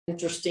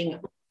interesting.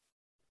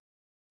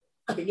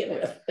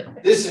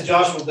 This is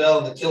Joshua Bell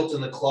in the Kilt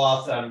and the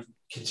Cloth. I'm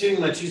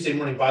continuing my Tuesday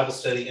morning Bible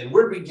study, and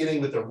we're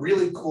beginning with a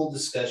really cool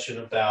discussion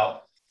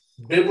about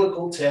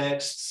biblical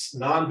texts,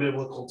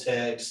 non-biblical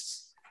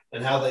texts,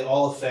 and how they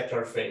all affect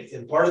our faith.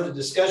 And part of the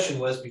discussion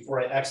was,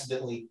 before I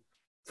accidentally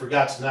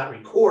forgot to not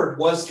record,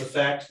 was the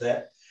fact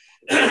that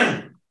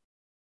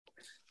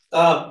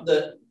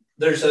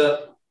there's an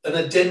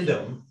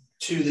addendum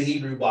to the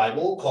Hebrew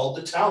Bible called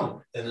the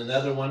Talmud, and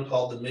another one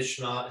called the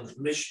Mishnah and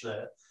the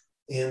Mishnah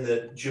in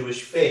the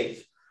Jewish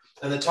faith.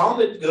 And the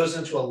Talmud goes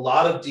into a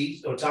lot of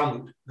detail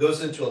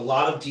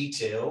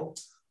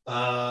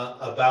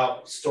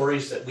about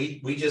stories that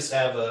we just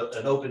have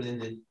an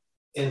open-ended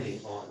ending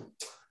on.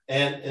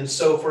 And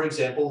so, for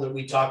example, that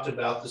we talked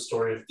about the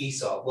story of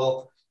Esau.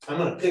 Well, I'm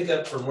going to pick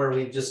up from where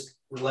we just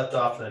left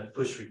off and I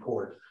push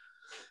record.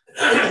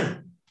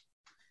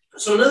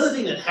 So another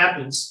thing that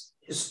happens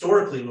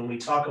historically when we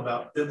talk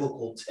about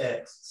biblical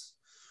texts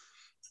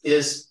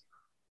is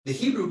the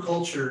Hebrew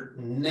culture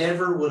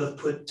never would have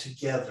put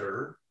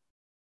together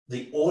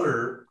the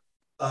order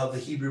of the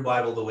Hebrew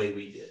Bible the way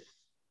we did.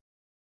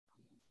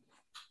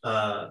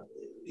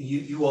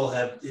 You all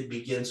have, it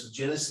begins with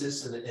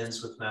Genesis and it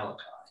ends with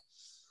Malachi.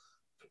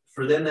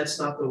 For them, that's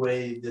not the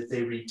way that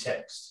they read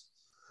text.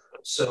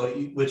 So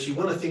what you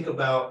want to think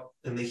about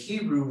in the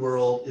Hebrew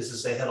world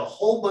is they had a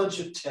whole bunch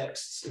of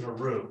texts in a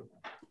room,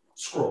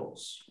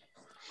 scrolls.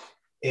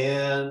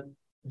 And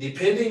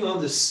depending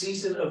on the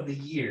season of the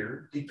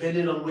year,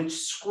 depending on which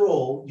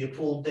scroll you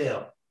pulled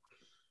down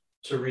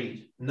to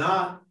read,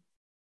 not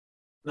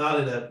in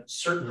a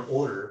certain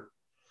order,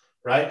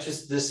 right?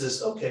 Just this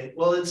is, okay,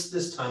 well, it's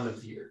this time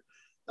of year.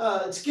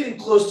 It's getting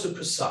close to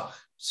Pesach,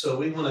 so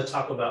we want to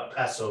talk about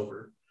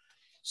Passover.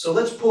 So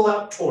let's pull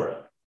out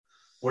Torah.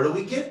 Where do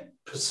we get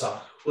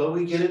Pesach? Well,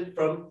 we get it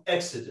from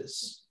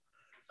Exodus.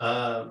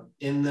 The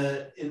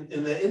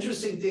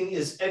interesting thing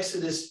is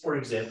Exodus, for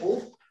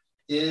example,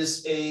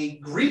 is a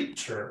Greek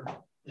term.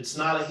 It's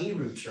not a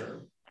Hebrew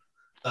term.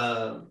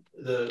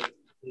 The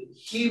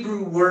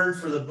Hebrew word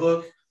for the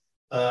book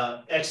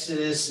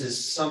Exodus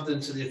is something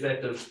to the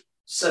effect of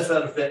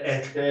Sefer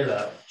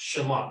Ve'etela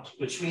Shemot,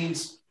 which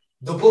means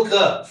the book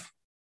of.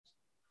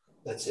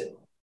 That's it.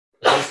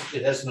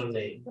 It has no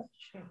name.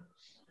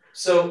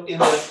 So in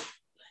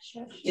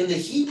the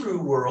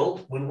Hebrew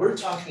world, when we're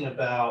talking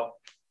about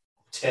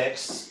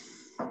texts,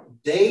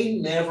 they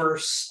never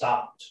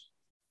stopped.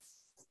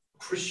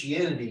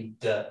 Christianity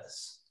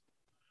does.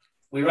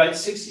 We write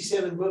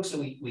 67 books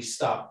and we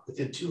stop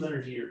within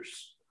 200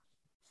 years.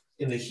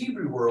 In the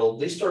Hebrew world,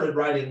 they started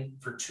writing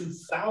for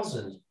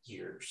 2,000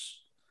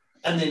 years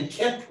and then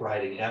kept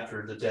writing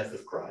after the death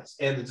of Christ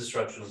and the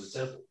destruction of the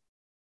temple,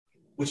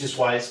 which is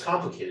why it's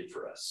complicated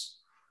for us.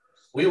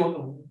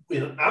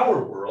 In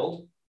our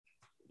world,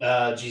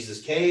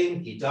 Jesus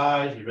came, he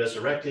died, he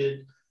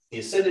resurrected, he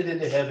ascended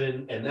into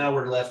heaven, and now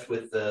we're left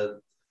with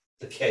the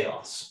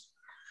chaos,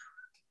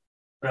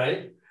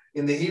 right?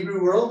 In the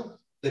Hebrew world,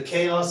 the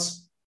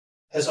chaos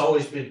has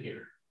always been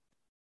here.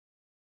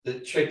 The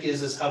trick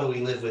is how do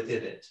we live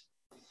within it?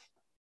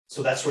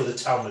 So that's where the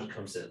Talmud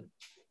comes in.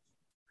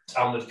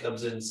 Talmud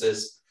comes in and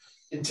says,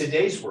 in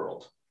today's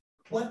world,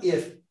 what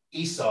if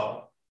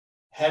Esau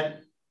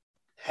had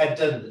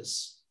done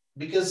this?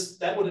 Because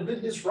that would have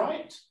been his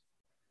right.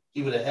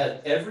 He would have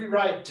had every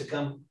right to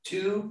come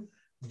to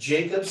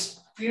Jacob's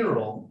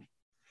funeral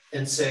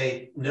and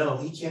say, no,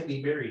 he can't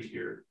be buried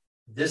here.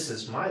 This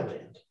is my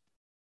land.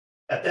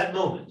 At that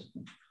moment.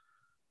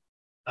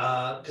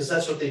 Because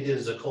that's what they did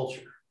as a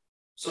culture.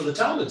 So the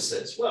Talmud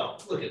says,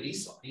 well, look at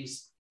Esau. He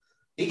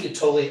could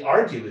totally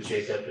argue with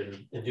Jacob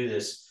and do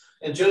this.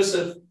 And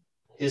Joseph,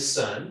 his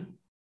son,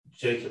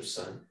 Jacob's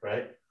son,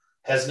 right,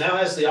 now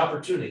has the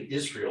opportunity,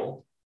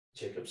 Israel,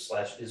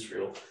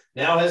 Jacob/Israel,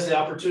 now has the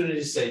opportunity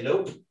to say,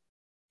 nope,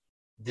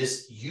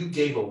 you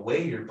gave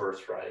away your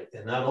birthright.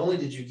 And not only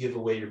did you give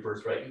away your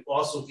birthright, you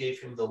also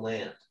gave him the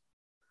land.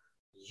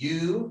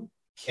 You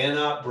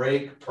cannot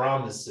break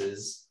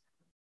promises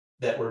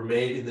that were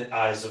made in the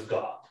eyes of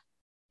God.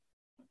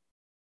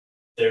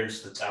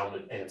 There's the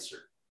Talmud answer.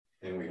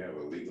 And we have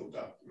a legal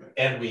document.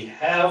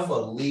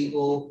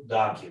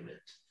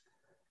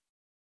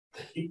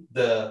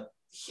 The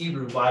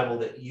Hebrew Bible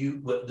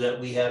that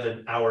we have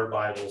in our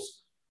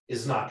Bibles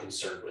is not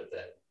concerned with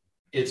that.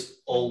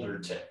 It's older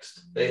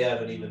text. They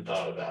haven't even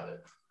thought about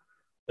it.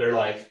 They're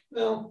like,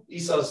 no,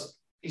 he's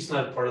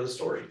not a part of the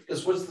story.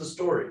 Because what's the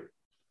story?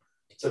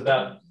 It's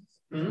about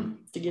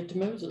to get to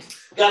Moses.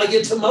 Got to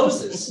get to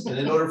Moses. And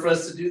in order for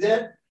us to do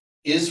that,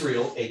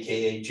 Israel,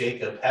 aka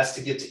Jacob, has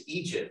to get to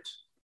Egypt.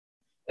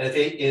 And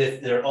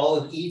if they're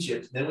all in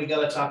Egypt, then we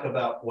got to talk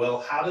about, well,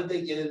 how did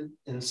they get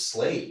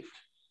enslaved?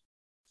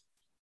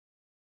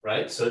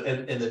 Right? So,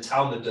 and the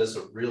Talmud does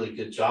a really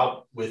good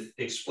job with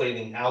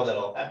explaining how that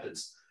all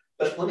happens.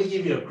 But let me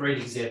give you a great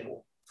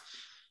example.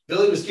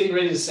 Billy was getting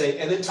ready to say,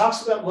 and it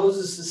talks about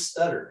Moses'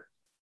 stutter,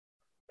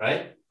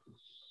 right?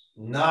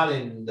 Not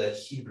in the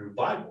Hebrew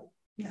Bible.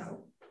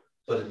 No.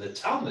 But in the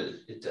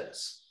Talmud, it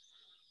does.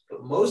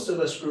 But most of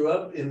us grew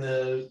up in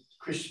the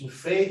Christian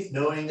faith,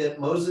 knowing that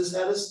Moses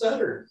had a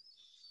stutter,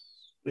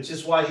 which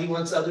is why he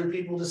wants other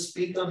people to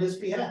speak on his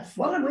behalf.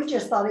 Well, and we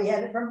just thought he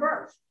had it from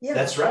birth. You know,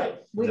 That's right.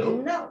 we No,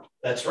 didn't know.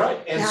 that's right.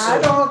 And Now, so,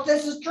 I don't know if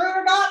this is true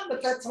or not,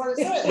 but that's what it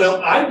says.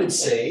 well, I would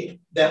say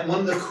that one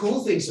of the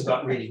cool things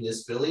about reading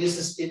this, Billy,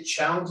 is it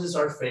challenges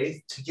our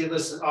faith to give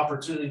us an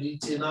opportunity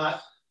to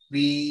not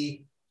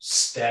be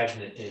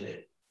stagnant in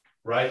it,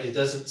 right? It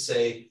doesn't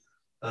say,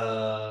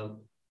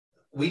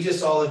 we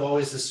just all have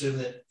always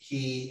assumed that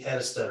he had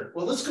a stutter.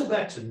 Well, let's go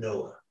back to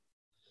Noah.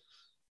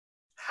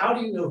 How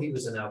do you know he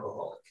was an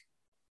alcoholic?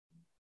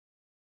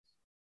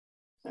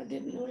 I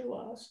didn't know he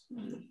was.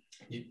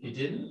 You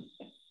didn't?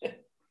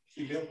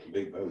 He built a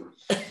big boat.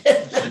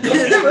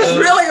 It was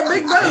really a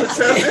big boat.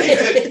 So.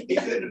 He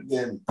could have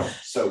been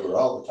sober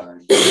all the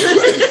time.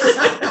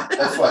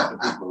 That's what the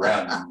people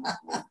around him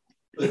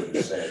would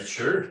have said.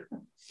 Sure.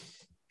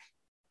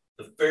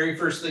 The very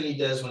first thing he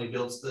does when he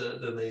builds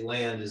the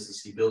land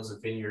is he builds a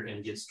vineyard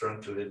and gets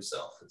drunk to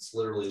himself. It's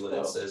literally what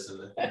it says in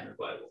the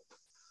Bible.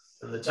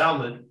 And the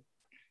Talmud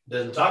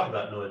doesn't talk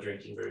about Noah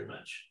drinking very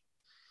much.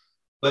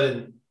 But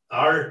in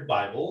our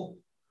Bible,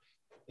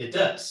 it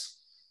does.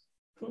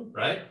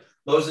 Right?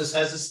 Moses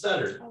has a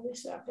stutter.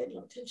 Obviously, I paid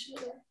no attention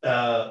to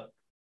that.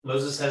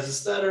 Moses has a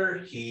stutter.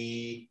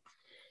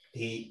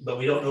 But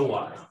we don't know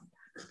why.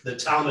 The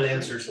Talmud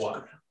answers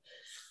why.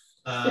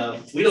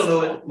 We don't know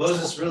what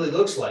Moses really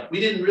looks like. We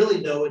didn't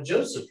really know what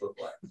Joseph looked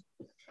like.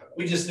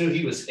 We just knew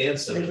he was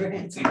handsome and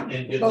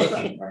good Both of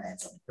looking. them were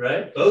handsome.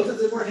 Right? Both of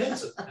them were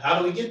handsome. How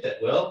do we get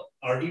that? Well,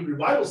 our Hebrew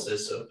Bible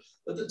says so,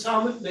 but the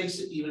Talmud makes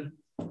it even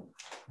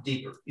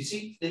deeper. You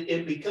see,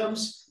 it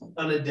becomes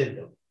an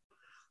addendum.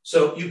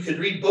 So you could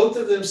read both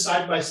of them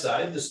side by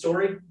side.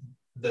 The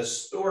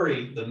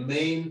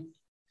main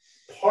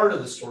part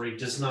of the story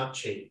does not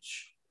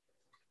change.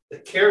 The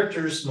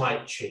characters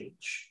might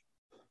change,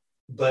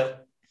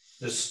 but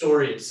the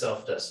story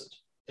itself doesn't.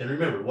 And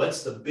remember,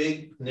 what's the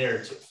big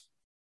narrative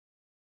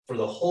for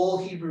the whole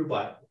Hebrew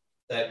Bible?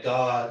 That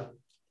God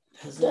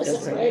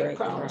Doesn't break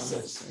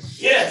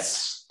promises.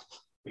 Yes,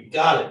 we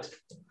got it.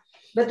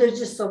 But there's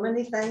just so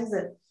many things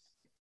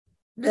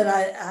that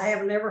I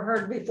have never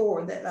heard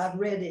before that I've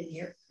read in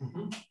here.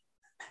 Mm-hmm.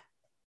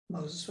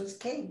 Moses was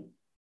king.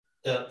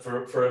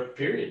 For a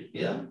period,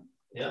 yeah.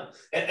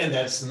 And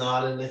that's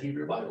not in the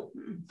Hebrew Bible.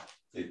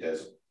 It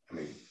doesn't. I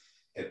mean,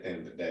 at the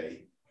end of the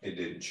day, it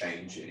didn't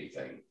change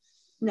anything.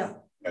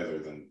 No. Other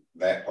than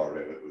that part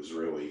of it was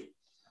really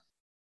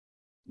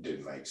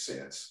didn't make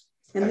sense.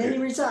 And then he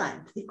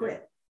resigned. He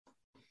quit.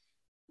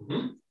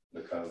 Mm-hmm.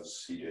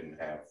 Because he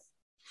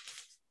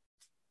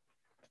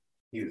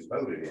was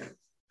voted in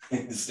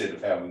instead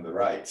of having the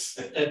rights.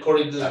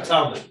 According to the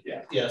Talmud.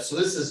 Yeah. So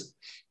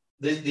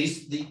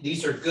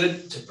these are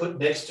good to put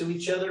next to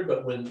each other,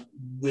 but when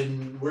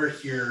we're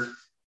here,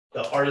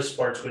 the hardest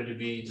part's going to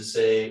be to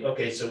say,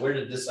 okay, so where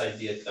did this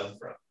idea come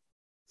from?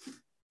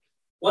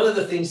 One of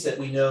the things that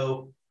we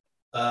know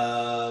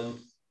that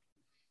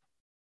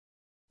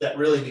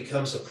really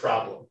becomes a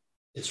problem,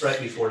 it's right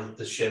before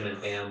the Shem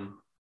and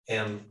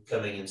Ham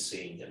coming and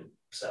seeing him,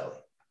 Sally.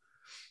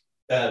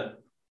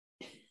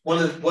 One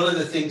of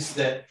the things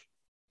that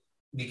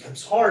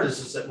becomes hard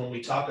is that when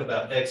we talk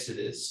about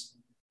Exodus,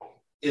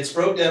 it's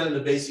broke down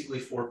into basically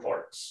 4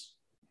 parts.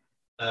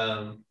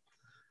 And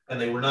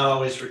they were not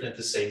always written at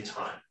the same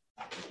time.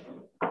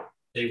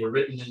 They were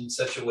written in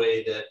such a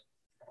way that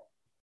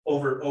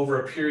over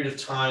a period of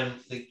time,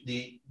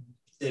 they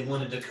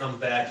wanted to come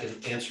back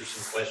and answer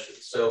some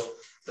questions. So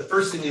the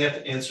first thing we have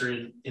to answer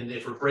in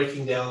if we're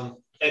breaking down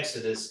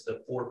Exodus,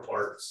 the 4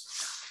 parts,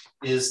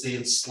 is the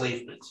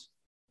enslavement.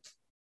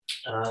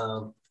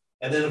 And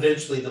then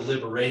eventually the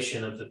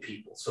liberation of the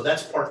people. So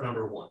that's part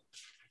number 1,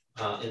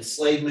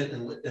 enslavement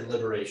and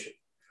liberation.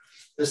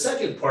 The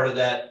second part of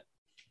that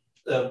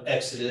of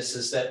Exodus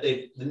is that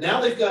they've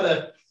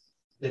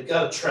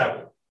got to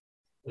travel.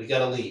 We got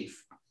to leave.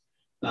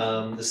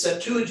 The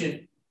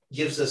Septuagint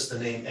gives us the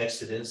name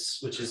Exodus,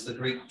 which is the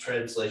Greek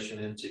translation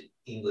into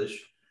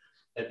English.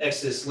 And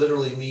Exodus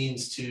literally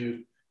means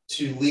to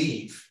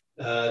leave,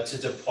 to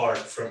depart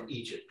from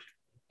Egypt.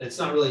 It's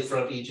not really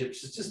from Egypt,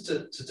 it's just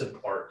to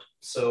depart.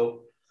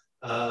 So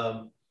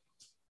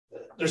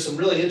there's some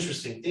really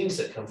interesting things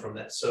that come from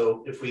that.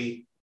 So if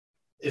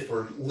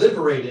we're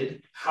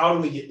liberated, how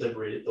do we get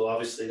liberated? Well,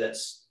 obviously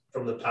that's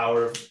from the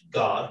power of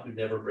God, who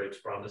never breaks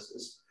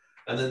promises.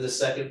 And then the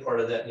second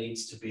part of that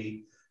needs to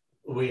be,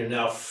 we are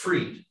now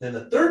freed. Then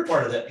the third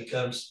part of that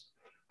becomes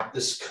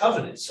this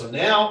covenant. So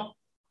now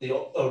the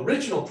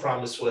original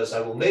promise was,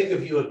 I will make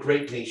of you a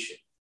great nation.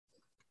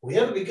 We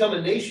haven't become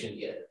a nation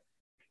yet,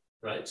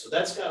 right? So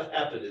that's got to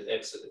happen in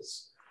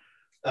Exodus.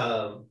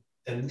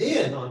 And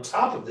then on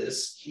top of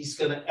this, he's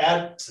going to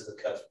add to the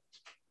covenant.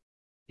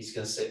 He's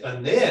going to say,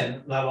 and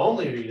then not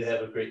only are you to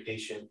have a great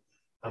nation,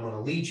 I'm going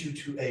to lead you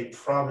to a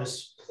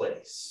promised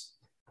place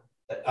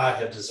that I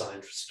have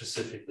designed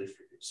specifically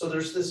for you. So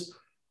there's this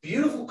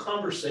beautiful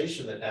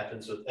conversation that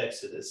happens with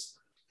Exodus.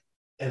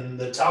 And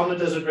the Talmud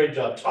does a great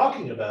job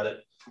talking about it,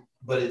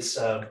 but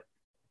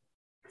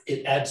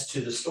it adds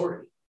to the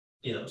story.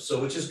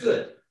 So which is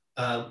good.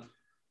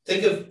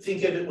 Think of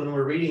it when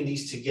we're reading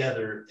these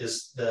together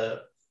is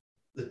the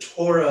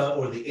Torah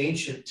or the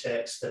ancient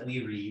text that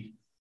we read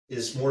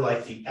is more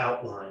like the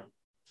outline.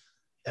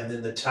 And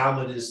then the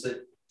Talmud is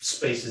the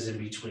spaces in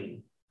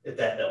between, if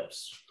that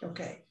helps.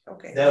 Okay.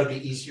 That would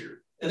be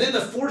easier. And then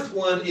the fourth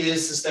one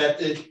is that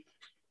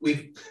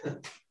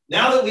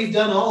now that we've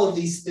done all of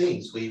these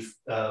things, we've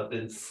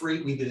been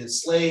free, we've been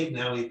enslaved,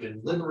 now we've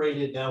been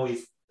liberated, now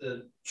we've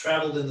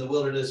traveled in the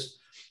wilderness.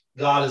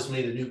 God has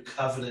made a new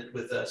covenant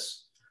with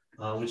us,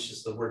 which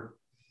is the word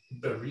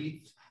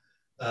berit.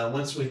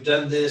 Once we've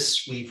done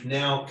this, we've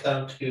now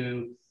come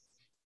to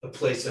a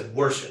place of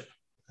worship.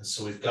 And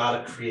so we've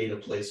got to create a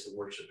place of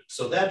worship.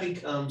 So that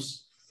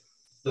becomes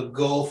the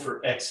goal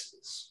for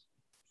Exodus.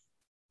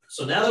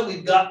 So now that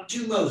we've got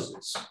to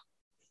Moses,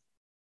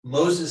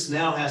 Moses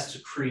now has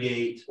to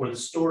create, or the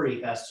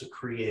story has to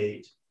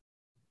create,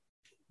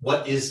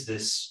 what is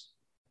this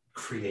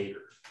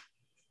creator?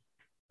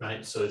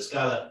 Right? So it's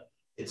got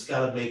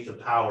to make the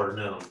power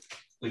known.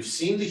 We've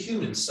seen the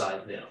human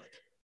side now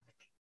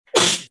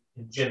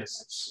in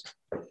Genesis.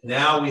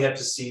 Now we have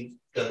to see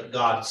the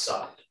God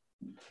side.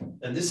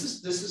 And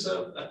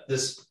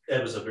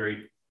that was a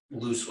very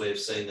loose way of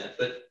saying that,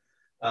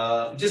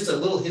 but just a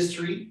little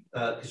history,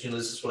 because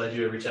this is what I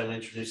do every time I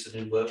introduce a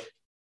new book.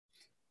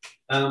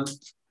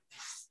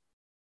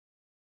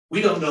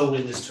 We don't know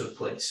when this took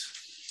place.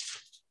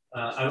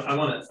 I'm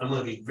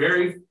gonna be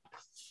very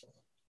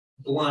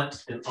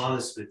blunt and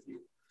honest with you.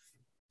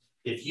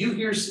 If you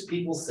hear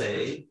people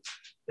say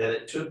that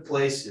it took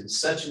place in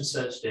such and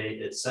such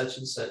date at such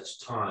and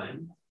such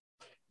time,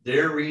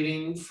 they're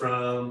reading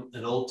from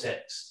an old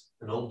text,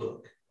 an old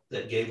book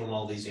that gave them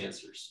all these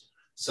answers.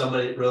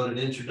 Somebody wrote an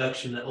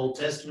introduction to the Old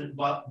Testament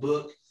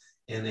book,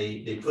 and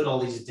they put all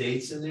these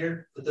dates in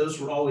there, but those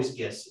were always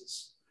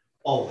guesses,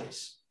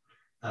 always.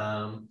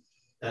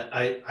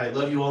 I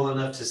love you all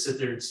enough to sit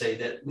there and say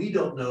that we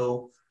don't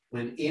know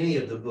when any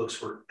of the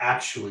books were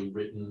actually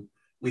written.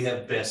 We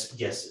have best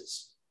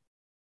guesses.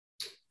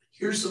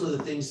 Here's some of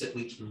the things that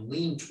we can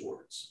lean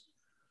towards.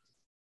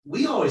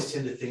 We always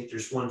tend to think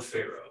there's one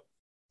Pharaoh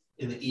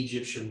in the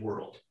Egyptian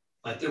world.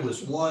 Like there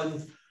was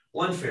one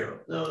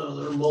Pharaoh. No,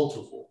 there were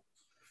multiple.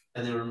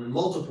 And they were in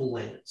multiple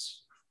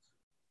lands.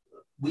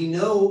 We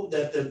know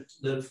that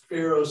the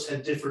pharaohs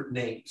had different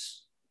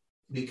names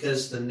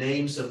because the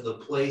names of the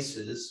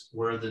places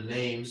were the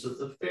names of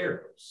the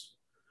pharaohs.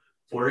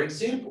 For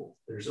example,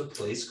 there's a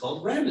place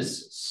called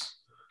Ramesses.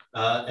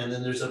 And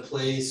then there's a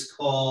place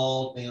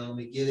called, let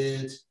me get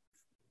it.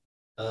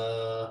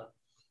 It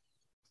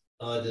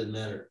didn't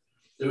matter.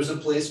 There was a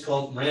place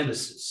called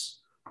Ramesses.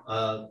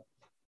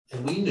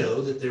 And we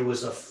know that there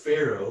was a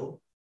pharaoh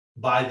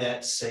by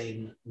that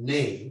same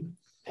name.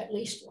 At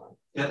least one.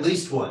 At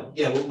least one.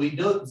 Yeah, well, we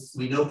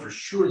know for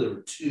sure there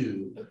were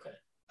two. Okay.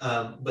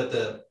 But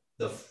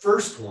the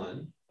first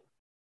one,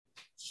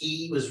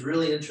 he was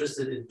really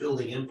interested in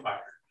building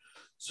empire.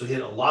 So he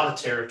had a lot of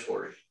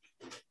territory.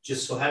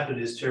 Just so happened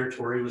his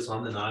territory was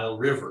on the Nile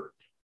River.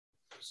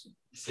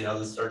 See how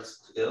this starts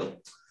to go?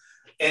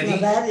 And no,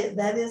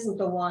 that isn't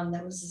the one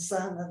that was the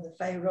son of the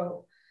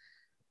Pharaoh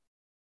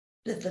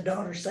that the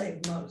daughter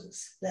saved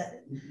Moses.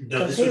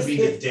 No, this would be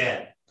the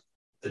dad.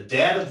 The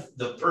dad of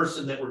the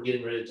person that we're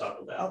getting ready to talk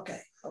about.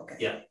 Okay.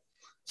 Yeah.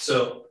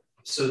 So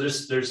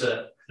there's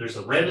a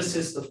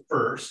Ramesses the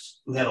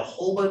first who had a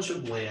whole bunch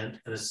of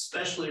land, and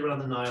especially around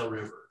the Nile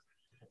River.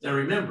 Now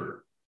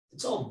remember,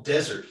 it's all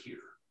desert here.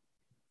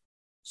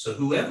 So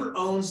whoever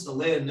owns the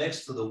land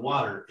next to the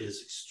water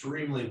is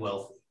extremely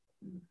wealthy.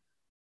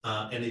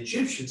 And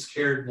Egyptians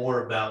cared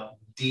more about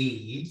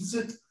deeds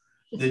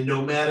than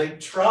nomadic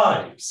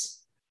tribes.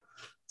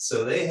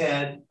 So they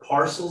had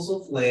parcels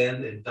of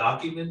land and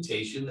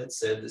documentation that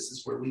said this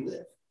is where we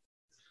live.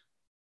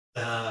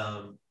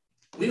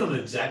 We don't know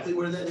exactly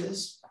where that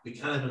is. We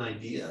kind of have an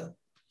idea.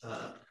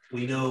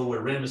 We know where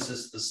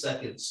Ramesses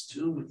II's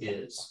tomb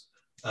is,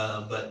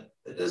 but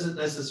it doesn't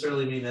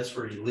necessarily mean that's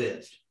where he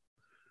lived.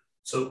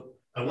 So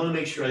I want to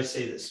make sure I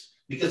say this,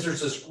 because there's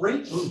this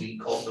great movie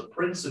called The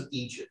Prince of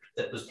Egypt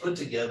that was put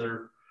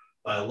together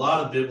by a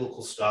lot of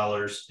biblical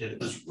scholars, and it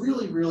was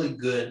really, really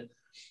good.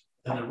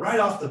 And then right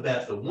off the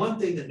bat, the one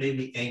thing that made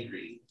me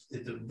angry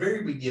at the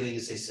very beginning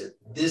is they said,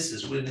 this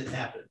is when it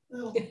happened.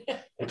 Well,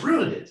 it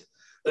ruined it.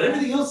 But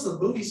everything else in the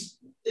movie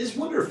is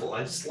wonderful.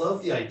 I just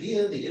love the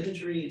idea, the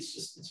imagery.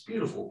 It's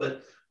beautiful.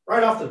 But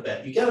right off the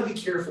bat, you got to be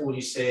careful when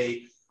you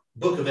say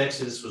Book of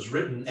Exodus was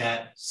written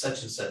at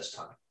such and such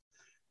time.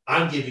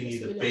 I'm giving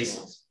you the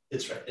basics.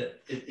 It's right.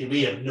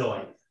 We have no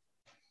idea.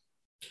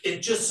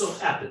 It just so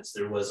happens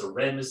there was a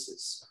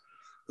Ramesses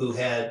who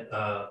had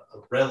a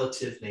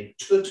relative named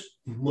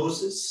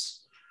Tutmosis.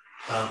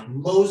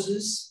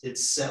 Moses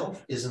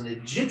itself is an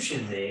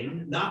Egyptian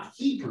name, not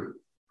Hebrew.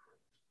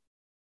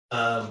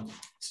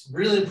 It's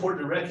really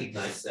important to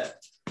recognize that.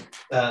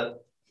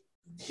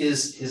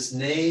 His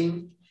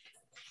name,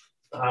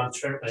 I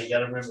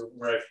gotta remember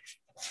where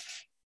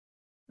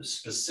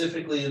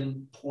specifically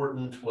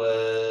important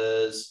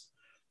was,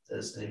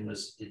 his name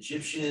was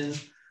Egyptian,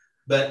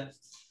 but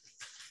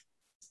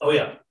Oh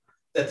yeah,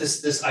 that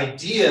this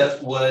idea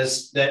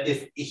was that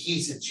if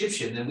he's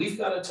Egyptian, then we've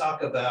got to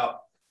talk about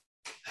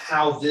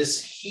how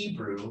this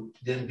Hebrew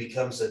then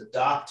becomes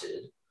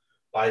adopted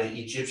by the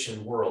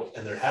Egyptian world.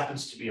 And there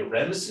happens to be a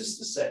Ramesses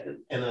II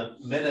and a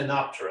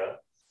Menoptera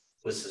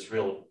was his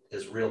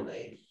real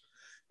name.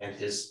 And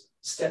his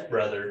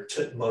stepbrother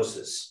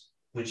Tutmosis,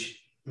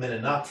 which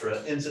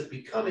Menoptera ends up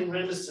becoming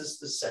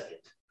Ramesses II,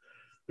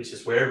 which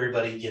is where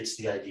everybody gets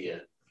the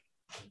idea.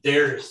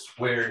 There's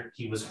where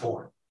he was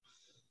born.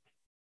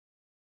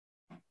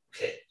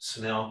 Okay,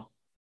 so now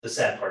the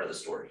sad part of the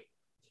story.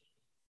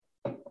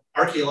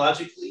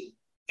 Archaeologically,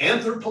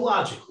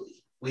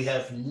 anthropologically, we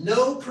have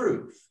no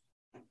proof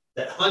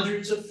that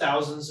hundreds of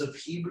thousands of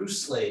Hebrew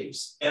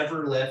slaves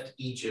ever left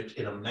Egypt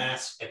in a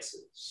mass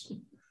exodus.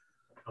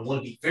 I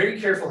want to be very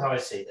careful how I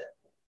say that.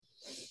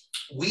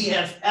 We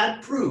have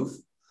had proof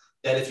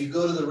that if you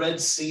go to the Red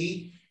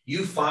Sea,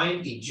 you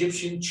find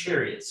Egyptian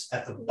chariots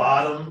at the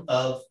bottom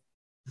of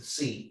the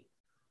sea,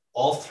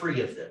 all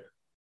 3 of them.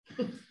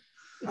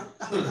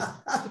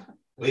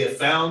 We have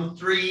found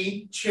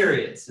 3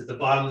 chariots at the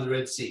bottom of the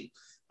Red Sea,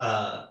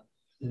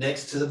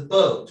 next to the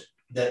boat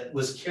that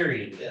was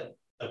carrying them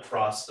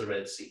across the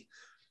Red Sea.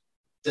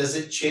 Does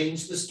it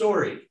change the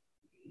story?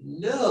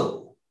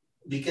 No,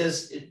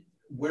 because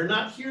we're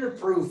not here to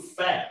prove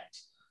fact.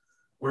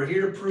 We're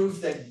here to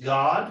prove that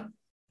God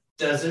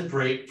doesn't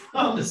break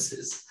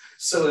promises.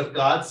 So if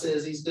God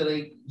says he's going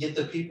to get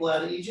the people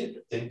out of Egypt,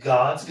 then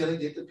God's going to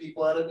get the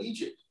people out of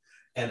Egypt.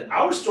 And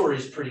our story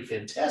is pretty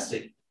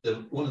fantastic.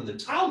 The one in the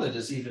Talmud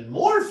is even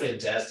more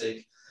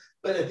fantastic.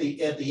 But at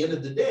the end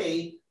of the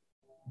day,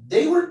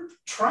 they were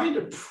trying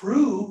to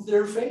prove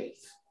their faith.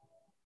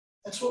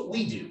 That's what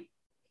we do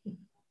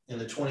in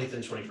the 20th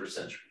and 21st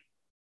century.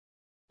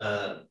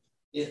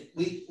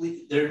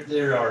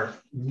 There are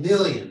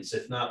millions,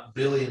 if not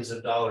billions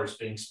of dollars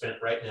being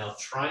spent right now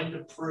trying to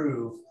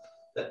prove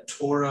that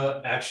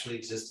Torah actually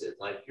existed.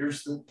 Like,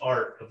 here's the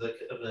Ark of the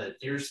Covenant.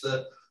 Here's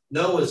the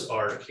Noah's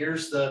Ark.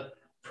 Here's the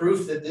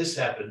proof that this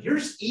happened.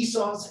 Here's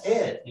Esau's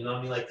head. You know what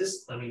I mean? Like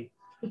this, I mean,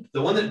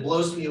 the one that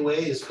blows me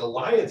away is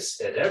Goliath's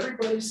head.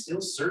 Everybody's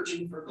still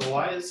searching for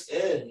Goliath's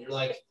head. And you're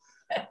like,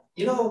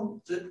 you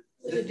know,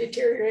 it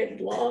deteriorated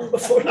long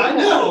before. I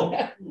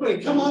know.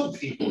 Wait, come on,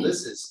 people.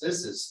 This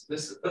is.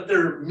 But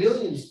there are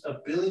millions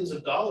of billions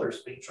of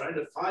dollars being trying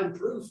to find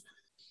proof.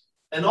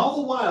 And all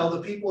the while,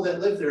 the people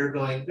that live there are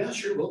going, yeah,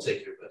 sure, we'll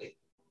take your money.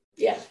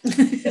 Yeah.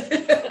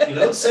 You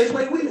know, same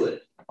way we would.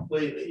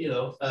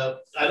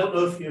 I don't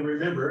know if you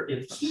remember,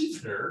 in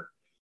Heavener,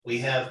 we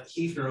have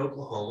Heavener,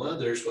 Oklahoma.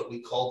 There's what we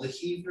call the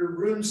Heavener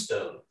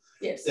runestone.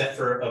 Yes. That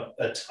for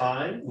a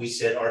time, we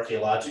said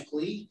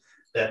archaeologically,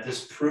 that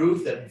this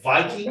proved that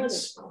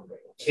Vikings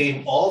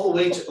came all the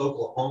way to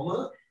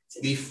Oklahoma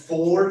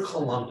before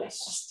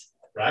Columbus,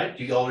 right?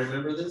 Do you all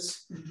remember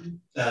this?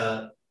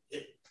 Mm-hmm.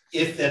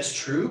 If that's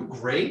true,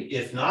 great.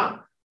 If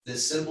not, the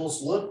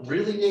symbols look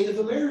really Native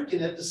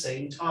American at the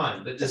same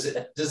time. But does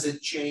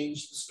it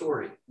change the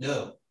story?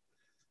 No.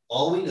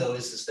 All we know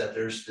is that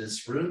there's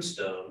this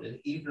runestone in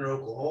Heavener,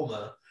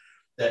 Oklahoma,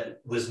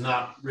 that was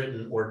not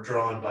written or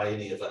drawn by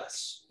any of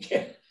us.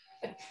 You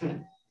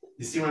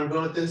see where I'm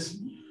going with this?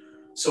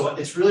 So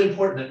it's really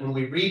important that when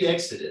we read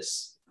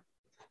Exodus,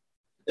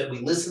 that we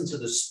listen to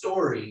the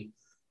story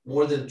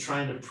more than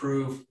trying to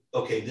prove,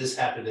 okay, this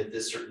happened at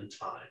this certain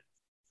time.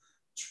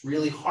 It's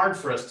really hard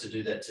for us to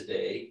do that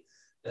today,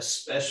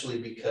 especially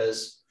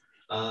because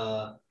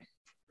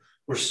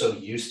we're so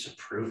used to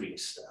proving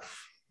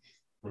stuff.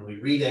 When we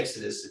read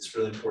Exodus, it's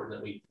really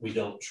important that we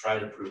don't try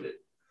to prove it.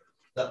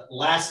 The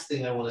last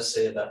thing I want to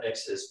say about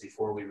Exodus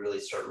before we really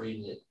start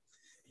reading it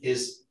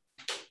is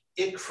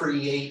it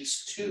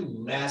creates 2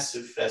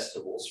 massive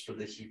festivals for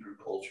the Hebrew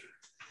culture.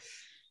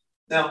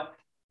 Now,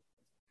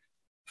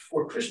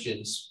 for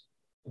Christians,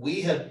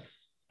 we have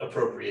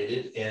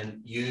appropriated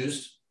and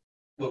used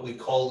what we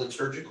call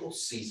liturgical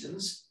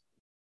seasons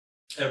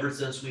ever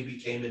since we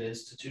became an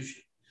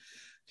institution.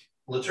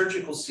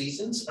 Liturgical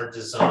seasons are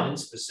designed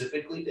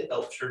specifically to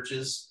help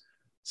churches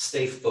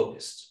stay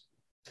focused.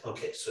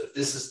 Okay, so if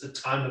this is the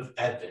time of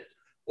Advent,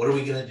 what are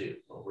we going to do?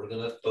 Well, we're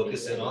going to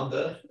focus in on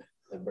the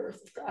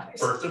birth of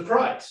Christ. Birth of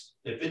Christ.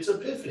 If it's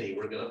Epiphany,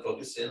 we're going to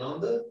focus in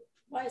on the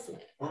wise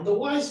men. On the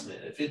wise men.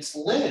 If it's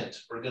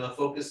Lent, we're going to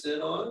focus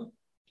in on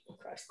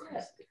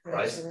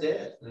Christ's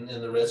death and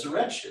the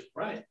resurrection,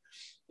 right?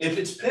 If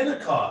it's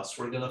Pentecost,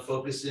 we're going to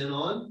focus in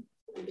on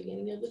the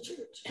beginning of the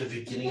church. The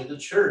beginning of the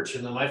church.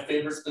 And then my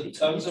favorite, the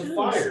tongues of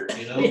fire,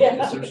 you know, yeah.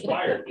 because there's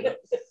fire. You know?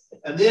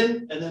 And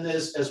then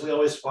as we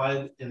always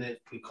find, and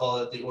we call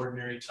it the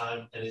ordinary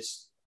time, and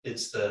it's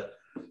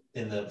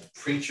in the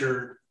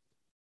preacher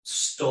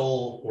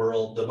stole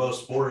world, the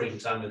most boring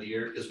time of the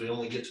year, because we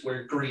only get to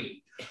wear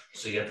green.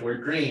 So you have to wear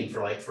green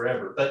for like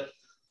forever. But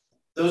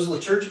those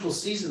liturgical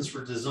seasons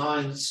were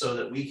designed so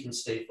that we can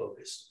stay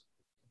focused.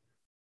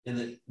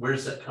 And where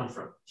does that come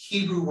from?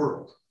 Hebrew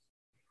world.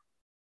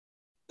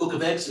 Book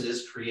of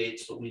Exodus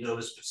creates what we know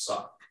as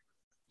Pesach.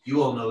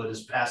 You all know it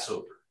as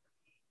Passover.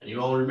 And you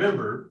all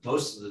remember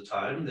most of the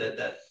time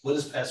that what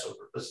is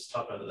Passover? Let's just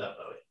talk about it that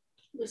way.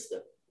 It was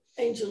the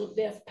angel of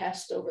death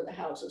passed over the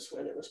houses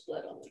where there was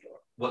blood on the door.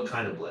 What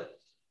kind of blood?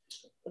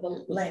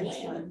 The Lamb's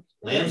lamb.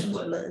 Lamb's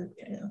blood.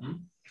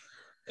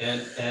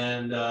 Yeah.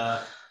 And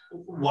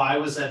why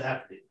was that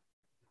happening?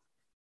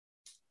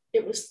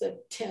 It was the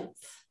 10th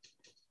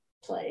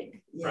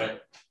plague. Yeah.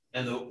 Right.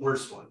 And the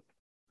worst one.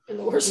 And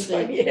the worst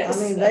one, yes.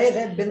 I mean, they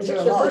had been through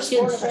a the lot.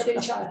 firstborn of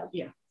every child.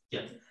 Yeah.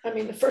 Yeah. I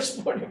mean, the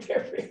firstborn of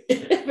every.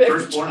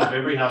 Firstborn of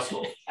every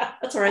household.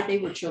 That's all right. They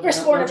were children.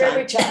 Firstborn of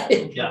every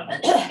child. Yeah.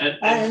 And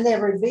And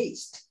every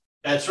beast.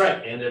 that's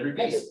right. And every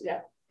beast.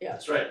 Yeah.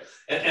 That's right.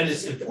 And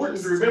it's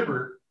important to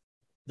remember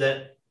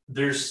that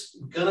there's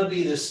going to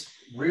be this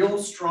real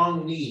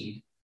strong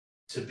need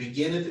to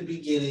begin at the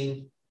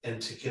beginning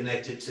and to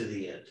connect it to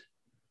the end.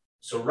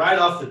 So right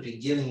off the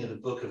beginning of the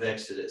book of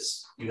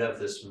Exodus, you have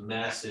this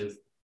massive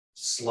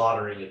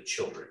slaughtering of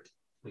children.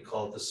 We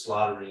call it the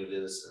slaughtering of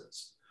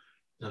innocents.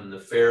 And the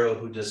Pharaoh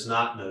who does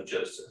not know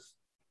Joseph,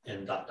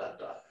 and ...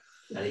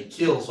 And he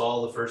kills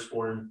all the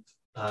firstborn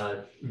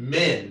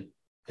men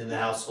in the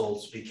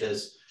households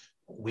because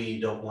we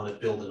don't want to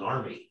build an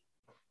army.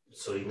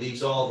 So he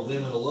leaves all the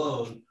women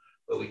alone,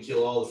 but we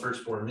kill all the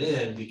firstborn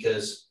men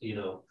because, you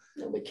know.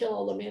 And we kill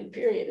all the men,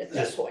 period, at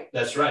that point.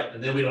 That's right.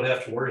 And then we don't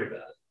have to worry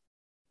about it,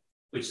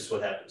 which is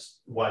what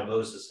happens, why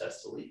Moses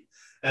has to leave.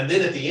 And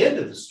then at the end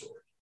of the story,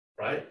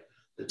 right,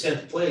 the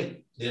 10th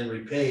plague then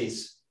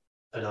repays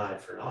an eye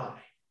for an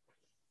eye.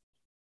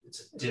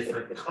 It's a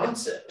different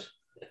concept.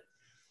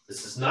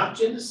 This is not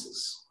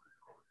Genesis.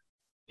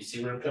 You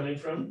see where I'm coming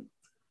from?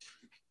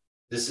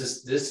 This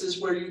is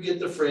where you get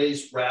the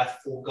phrase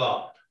wrathful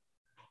God.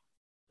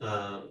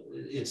 But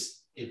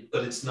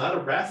it's not a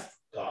wrath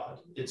God.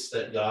 It's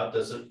that God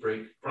doesn't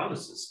break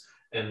promises.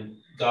 And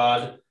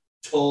God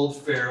told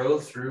Pharaoh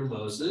through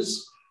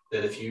Moses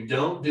that if you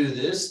don't do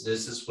this,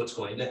 this is what's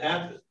going to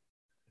happen.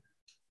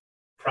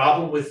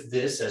 Problem with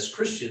this as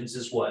Christians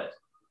is what?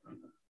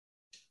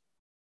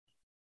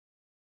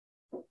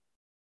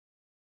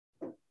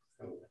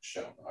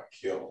 Shall not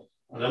kill.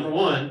 Number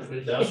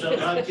one, thou shalt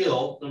not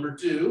kill. Number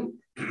two,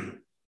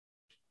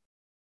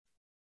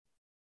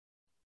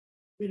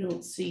 We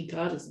don't see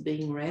God as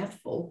being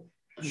wrathful.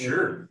 I mean,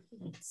 sure.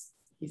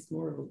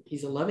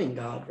 He's a loving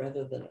God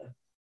rather than a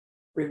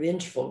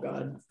revengeful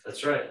God.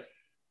 That's right.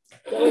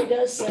 Though he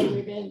does say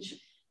revenge.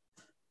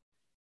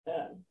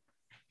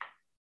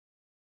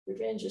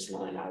 Revenge is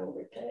mine, I will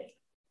repay.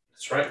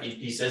 That's right.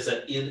 He says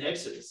that in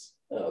Exodus.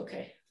 Oh,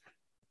 okay.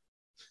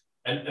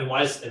 And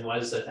why does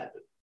that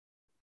happen?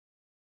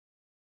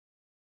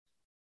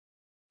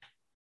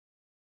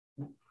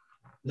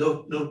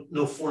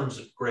 No forms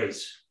of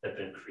grace have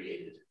been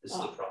created. This is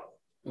the problem.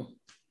 The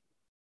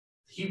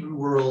Hebrew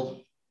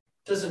world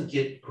doesn't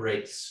get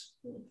grace.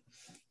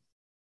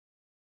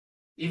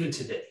 Even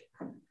today.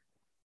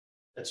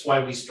 That's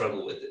why we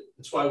struggle with it.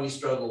 That's why we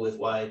struggle with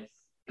why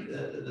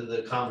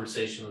the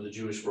conversation of the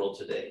Jewish world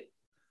today.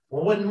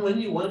 Well, when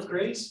you want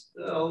grace,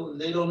 well,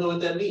 they don't know what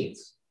that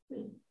means.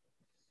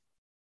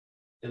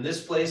 In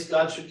this place,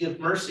 God should give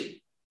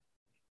mercy.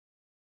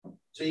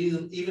 So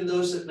even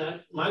those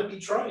that might be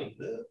trying,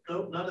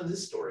 no, not in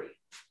this story.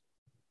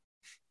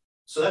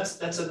 So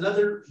that's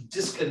another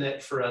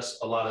disconnect for us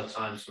a lot of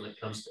times when it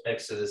comes to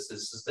Exodus,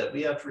 is that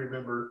we have to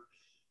remember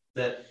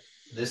that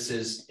this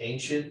is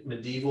ancient,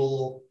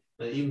 medieval,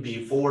 even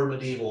before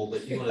medieval,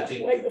 but you want to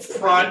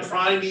think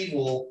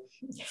primeval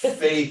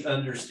faith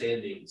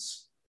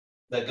understandings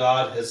that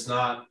God has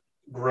not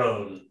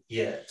grown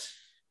yet.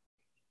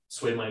 That's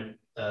the way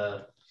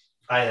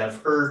I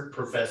have heard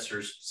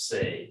professors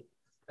say,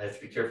 I have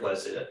to be careful I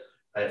say that.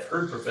 I have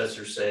heard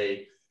professors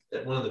say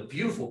that one of the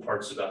beautiful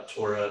parts about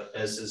Torah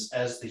as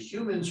the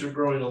humans are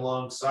growing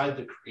alongside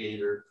the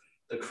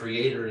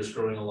Creator is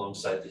growing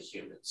alongside the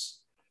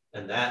humans.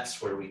 And that's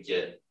where we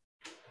get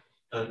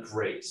a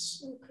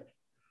grace. Okay.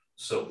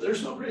 So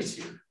there's no grace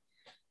here.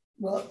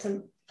 Well,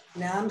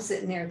 now I'm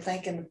sitting here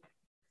thinking,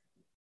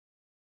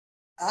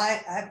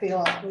 I feel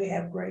like we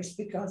have grace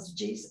because of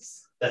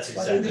Jesus. That's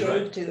What he exactly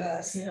gave right. to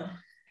us. Yeah.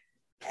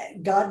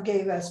 God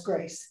gave us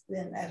grace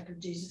then after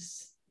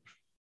Jesus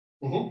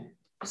Mm-hmm.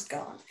 was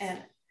gone.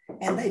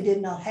 And they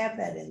did not have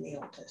that in the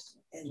Old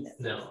Testament in the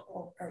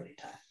No. early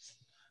times.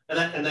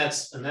 And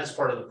that's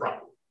part of the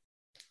problem.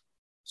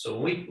 So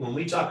when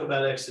we talk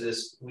about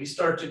Exodus, we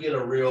start to get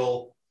a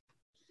real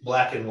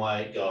black and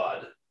white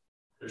God.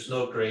 There's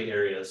no gray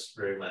areas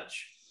very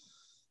much.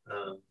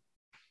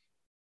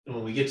 And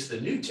when we get to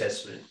the New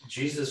Testament,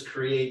 Jesus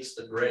creates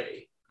the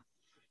gray,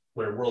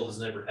 where the world has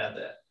never had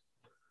that.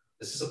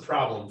 This is a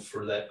problem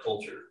for that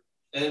culture,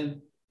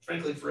 and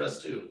frankly for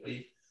us too.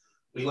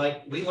 We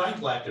like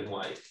black and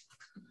white.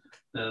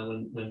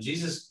 When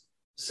Jesus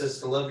says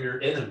to love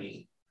your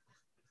enemy,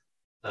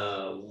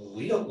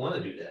 we don't want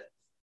to do that.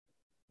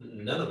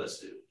 None of us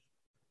do.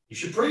 You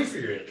should pray for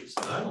your enemies.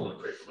 I don't want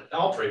to pray for mine.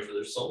 I'll pray for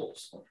their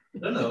souls.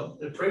 No,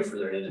 pray for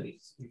their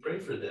enemies. You pray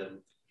for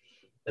them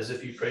as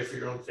if you pray for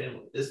your own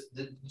family.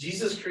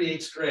 Jesus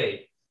creates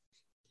gray.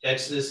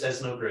 Exodus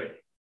has no gray.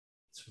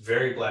 It's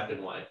very black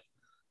and white.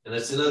 And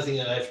that's another thing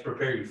that I have to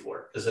prepare you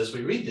for, because as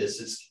we read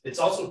this, it's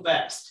also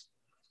fast.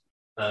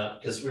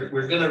 Because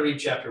we're going to read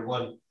chapter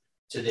 1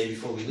 today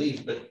before we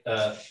leave, but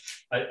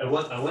I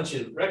want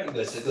you to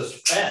recognize it goes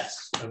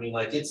fast. I mean,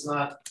 like, it's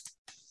not,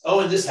 oh,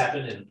 and this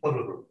happened, and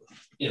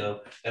you know,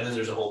 and then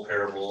there's a whole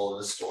parable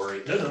and a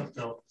story.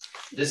 No.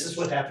 This is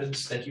what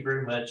happens. Thank you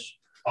very much.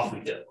 Off we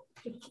go.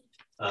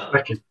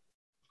 Question.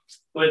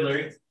 Go ahead,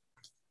 Larry.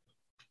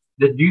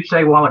 Did you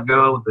say a while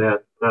ago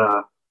that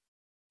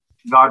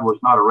God was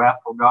not a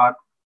wrathful God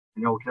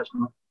in the Old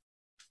Testament?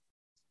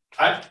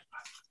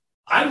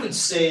 I would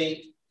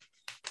say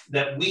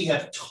that we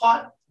have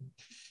taught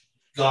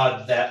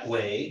God that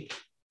way,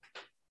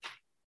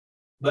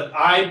 but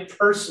I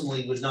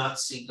personally would not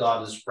see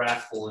God as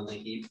wrathful in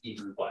the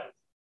Hebrew Bible.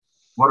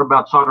 What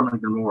about Sodom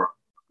and Gomorrah,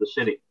 the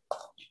city?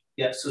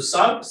 Yeah, so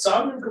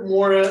Sodom and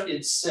Gomorrah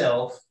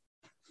itself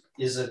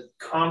is a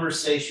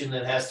conversation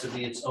that has to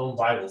be its own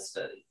Bible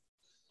study.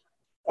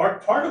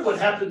 Part of what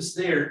happens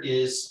there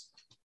is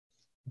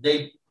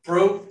they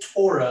broke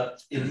Torah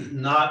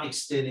in not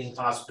extending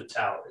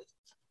hospitality.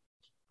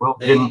 Well,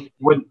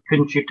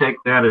 couldn't you take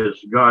that as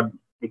God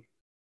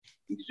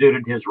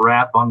exuded his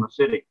wrath on the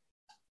city?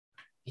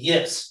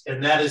 Yes,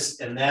 and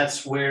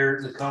that's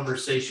where the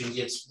conversation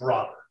gets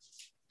broader.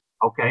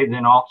 Okay,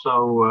 then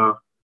also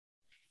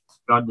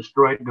God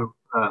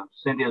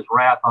sent his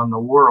wrath on the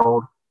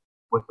world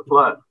with the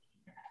flood.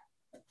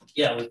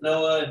 Yeah, with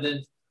Noah, and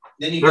then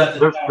you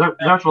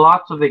there's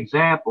lots of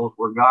examples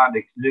where God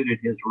exuded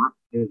his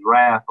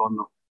wrath on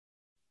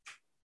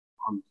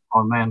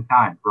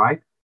mankind,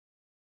 right?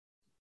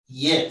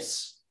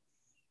 Yes,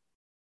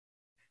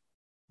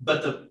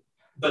 but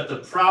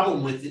the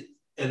problem with it,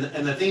 and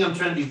the thing I'm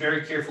trying to be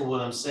very careful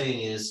what I'm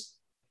saying is,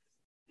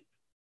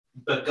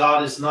 but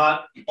God is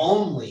not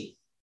only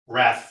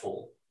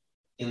wrathful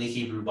in the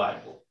Hebrew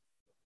Bible.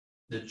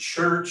 The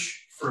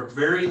church for a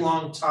very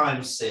long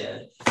time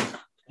said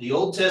the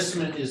Old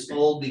Testament is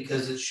old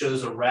because it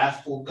shows a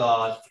wrathful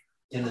God.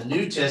 In the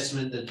New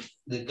Testament,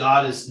 that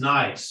God is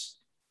nice,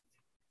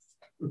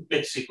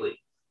 basically.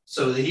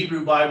 So the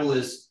Hebrew Bible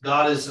is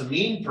God is a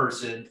mean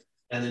person,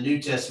 and the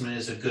New Testament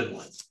is a good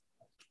one.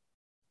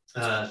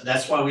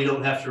 That's why we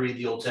don't have to read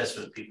the Old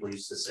Testament, people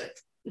used to say.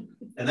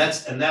 And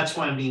that's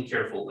why I'm being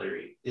careful,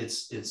 Larry.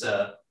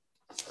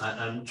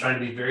 I'm trying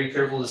to be very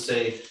careful to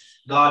say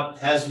God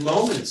has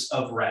moments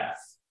of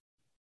wrath,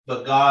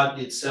 but God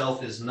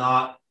itself is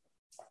not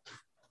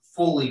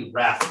fully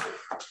wrathful,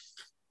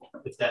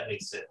 if that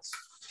makes sense.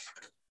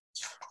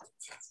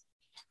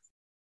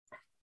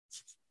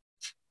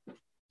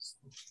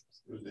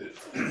 The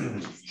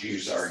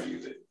Jews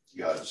argue that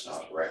God is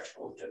not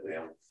wrathful to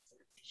them.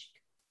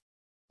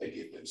 They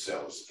get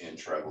themselves in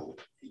trouble.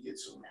 He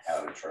gets them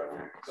out of trouble.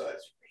 But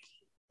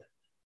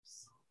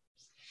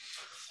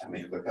I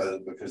mean,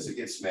 because it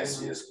gets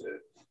messy as to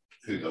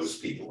who those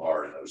people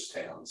are in those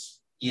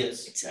towns.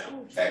 Yes.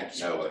 Now, in fact,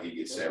 Noah, he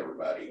gets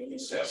everybody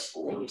except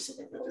for, but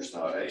there's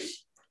not a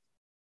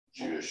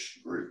Jewish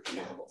group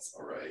yet,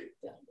 or a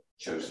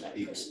chosen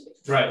people.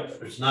 Right.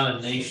 There's not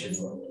a nation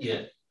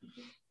yet.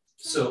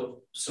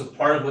 So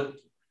part of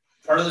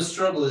the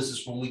struggle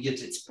is when we get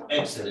to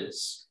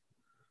Exodus,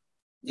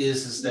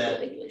 is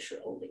that English or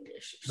Old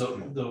English.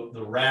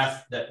 The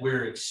wrath that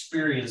we're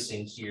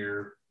experiencing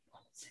here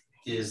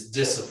is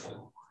discipline.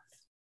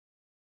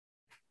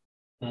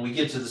 When we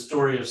get to the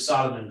story of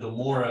Sodom and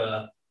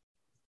Gomorrah,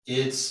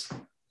 it's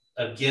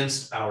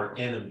against our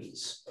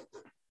enemies.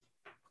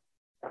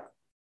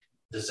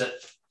 Does that?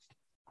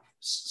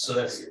 So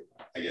that's.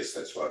 I guess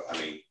that's what I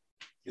mean.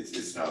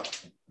 It's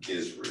not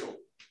Israel.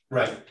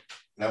 Right.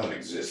 No one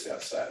exists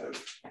outside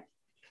of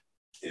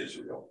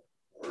Israel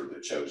or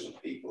the chosen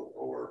people,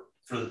 or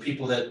for the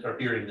people that are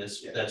hearing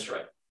this, yeah. That's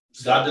right.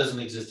 God doesn't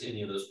exist to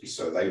any of those people.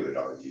 So they would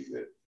argue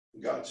that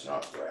God's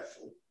not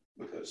wrathful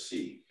because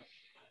he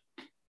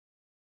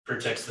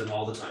protects them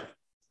all the time.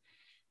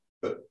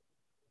 But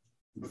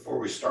before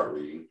we start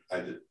reading,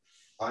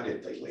 why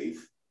did they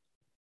leave?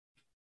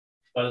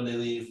 Why did they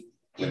leave?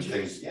 When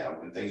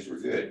things were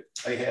good,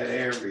 they had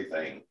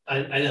everything.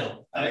 I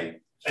know.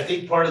 I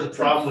think part of the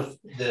problem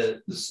with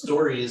the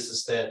story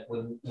is that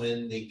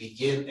when they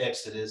begin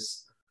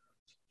Exodus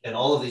and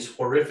all of these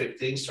horrific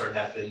things start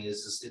happening,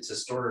 it's a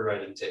story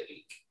writing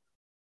technique.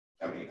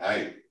 I mean,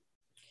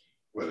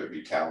 whether it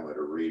be Talmud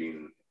or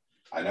reading,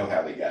 I know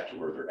how they got to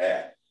where they're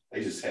at.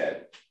 They just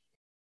had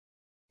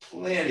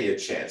plenty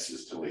of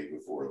chances to leave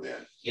before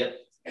then. Yep.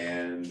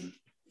 And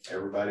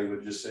everybody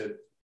would just say,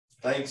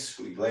 thanks,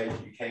 we're glad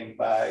you came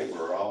by.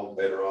 We're all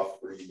better off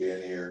for you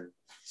being here.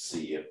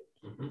 See you.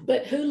 Mm-hmm.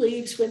 But who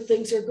leaves when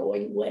things are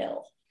going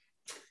well?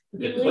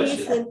 Good You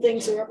leave question. when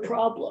things are a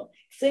problem.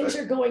 Things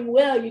are going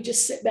well, you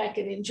just sit back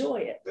and enjoy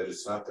it. But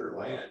it's not their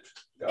land.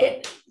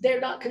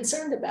 They're not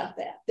concerned about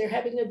that. They're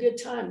having a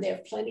good time. They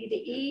have plenty to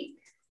eat.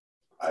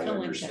 I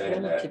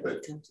understand that,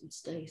 but comes and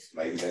stays.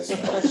 maybe that's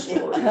not the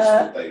story.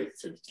 That they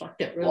So it's like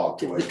that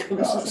walked relative away that from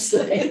comes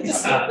and God.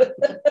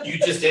 stays. You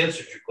just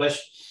answered your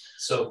question.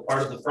 So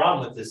part of the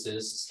problem with this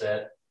is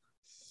that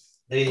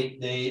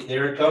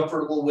They're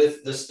comfortable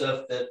with the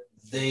stuff that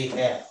they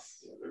have.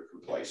 Yeah, they're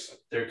complacent.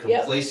 They're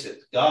complacent.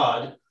 Yep.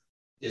 God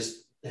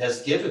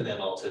has given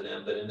them all to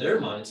them, but in their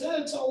minds,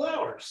 it's all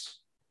ours.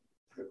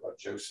 Look what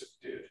Joseph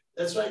did.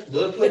 That's right.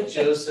 Look what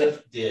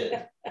Joseph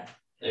did.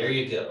 There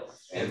you go.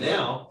 And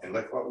now, and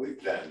look what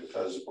we've done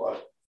because of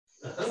what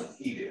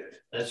he did.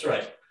 That's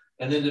right.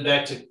 And then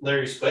back to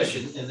Larry's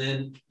question, and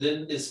then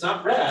it's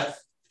not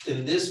wrath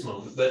in this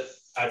moment, but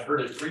I've heard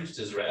it preached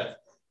as wrath.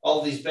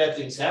 All these bad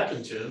things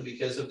happen to him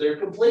because of their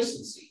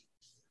complacency.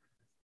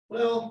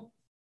 Well,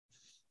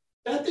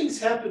 bad things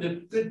happen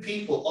to good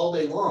people all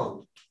day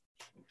long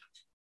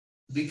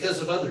because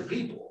of other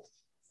people.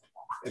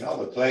 And all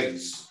the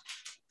plagues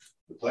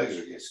are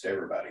against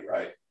everybody,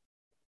 right?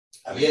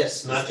 I mean,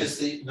 yes, not just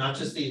the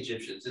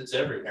Egyptians, it's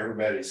everyone.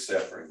 Everybody's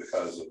suffering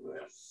because of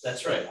them.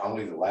 That's right.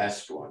 Only the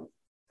last one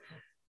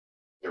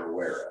they're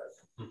aware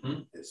of.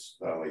 Mm-hmm. It's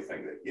the only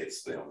thing that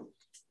gets them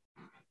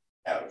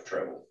out of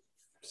trouble.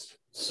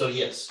 So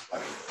yes. I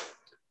mean,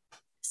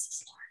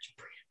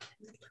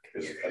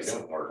 because if they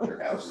don't work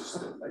their houses,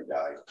 then they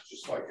die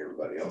just like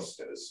everybody else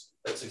does.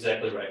 That's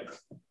exactly right.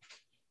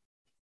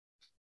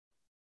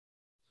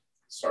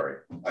 Sorry,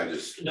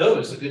 No,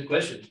 it's a good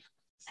question.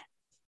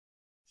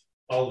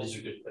 All of these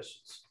are good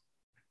questions.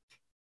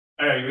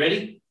 All right, you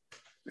ready?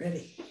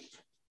 Ready.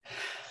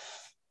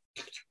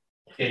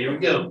 Okay, here we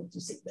go.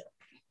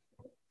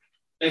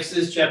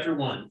 Exodus chapter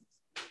 1.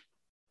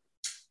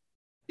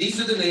 These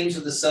are the names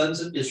of the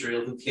sons of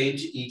Israel who came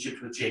to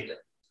Egypt with Jacob,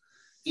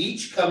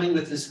 each coming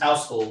with his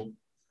household: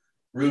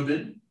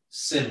 Reuben,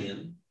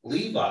 Simeon,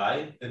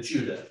 Levi, and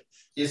Judah,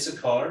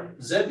 Issachar,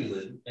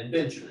 Zebulun, and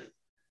Benjamin,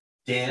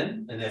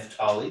 Dan and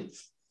Naphtali,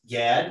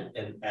 Gad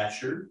and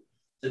Asher.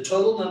 The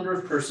total number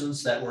of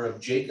persons that were of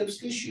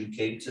Jacob's issue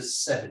came to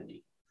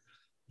 70.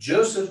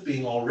 Joseph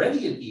being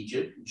already in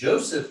Egypt,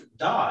 Joseph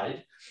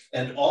died,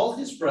 and all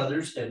his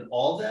brothers and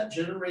all that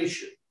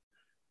generation.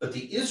 But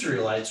the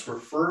Israelites were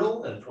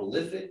fertile and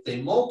prolific.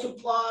 They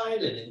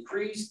multiplied and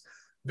increased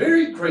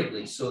very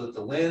greatly, so that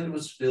the land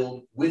was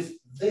filled with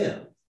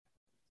them.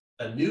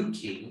 A new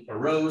king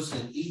arose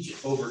in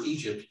Egypt, over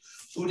Egypt,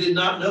 who did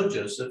not know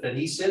Joseph, and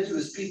he said to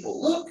his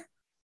people, "Look,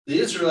 the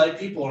Israelite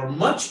people are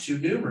much too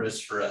numerous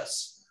for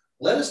us.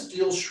 Let us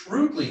deal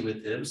shrewdly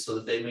with them so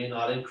that they may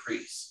not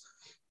increase.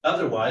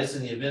 Otherwise,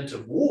 in the event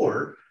of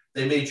war,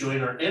 they may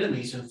join our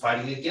enemies in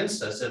fighting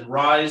against us and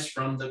rise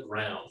from the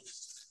ground."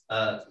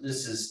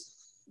 This is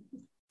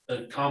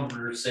a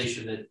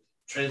conversation that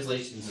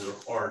translations are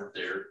hard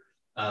there,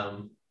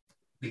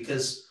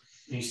 because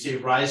when you say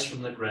rise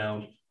from the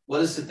ground,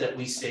 what is it that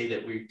we say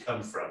that we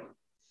come from?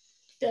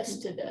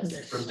 Dust to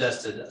dust. From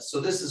dust to dust. So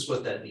this is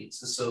what that means.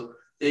 So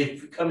they're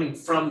coming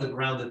from the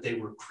ground that they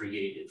were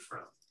created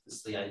from,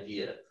 is the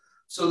idea.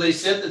 So they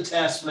sent the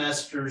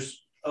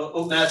taskmasters,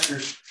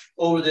 masters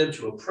over them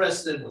to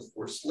oppress them with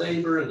forced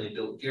labor, and they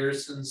built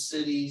garrison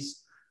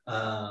cities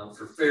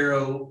for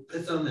Pharaoh,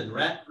 Pithom and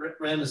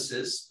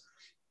Ramesses.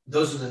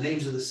 Those are the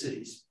names of the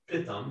cities,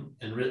 Pithom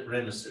and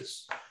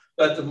Ramesses.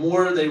 But the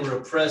more they were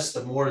oppressed,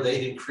 the more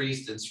they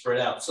increased and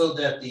spread out, so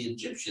that the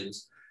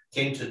Egyptians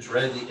came to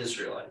dread the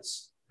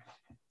Israelites.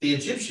 The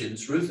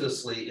Egyptians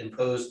ruthlessly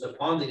imposed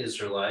upon the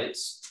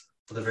Israelites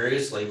the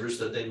various labors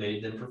that they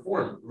made them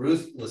perform,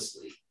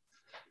 ruthlessly.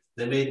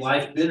 They made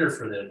life bitter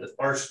for them with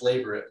harsh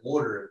labor at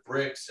mortar and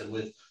bricks and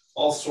with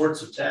all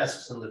sorts of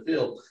tasks in the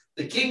field.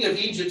 The king of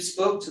Egypt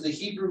spoke to the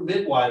Hebrew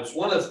midwives,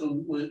 one of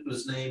whom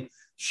was named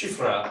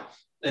Shiphrah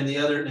and the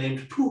other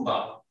named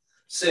Puah,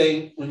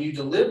 saying, "When you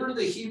deliver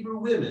the Hebrew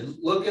women,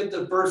 look at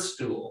the birth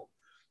stool.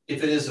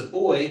 If it is a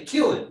boy,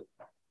 kill him.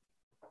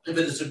 If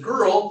it is a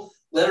girl,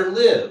 let her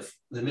live."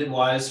 The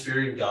midwives,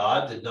 fearing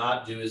God, did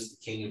not do as the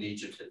king of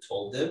Egypt had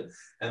told them,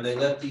 and they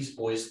let these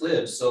boys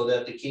live, so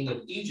that the king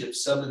of Egypt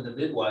summoned the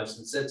midwives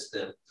and said to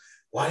them,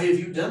 "Why have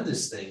you done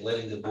this thing,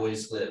 letting the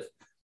boys live?"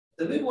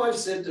 The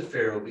midwives said to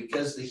Pharaoh,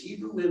 "Because the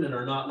Hebrew women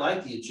are not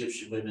like the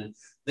Egyptian women.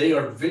 They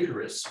are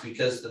vigorous,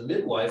 because the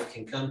midwife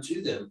can come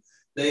to them.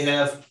 They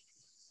have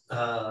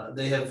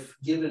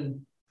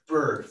given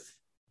birth."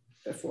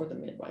 Before the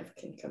midwife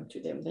can come to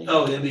them.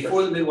 And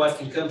before the midwife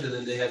can come to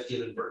them, they have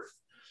given birth.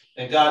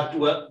 And God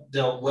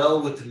dealt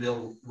well with the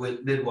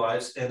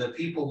midwives, and the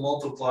people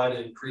multiplied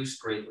and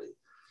increased greatly.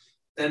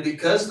 And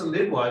because the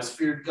midwives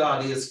feared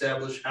God, he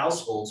established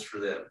households for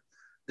them.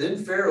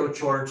 Then Pharaoh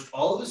charged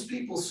all of his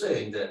people,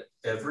 saying that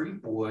every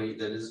boy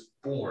that is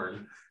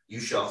born you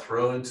shall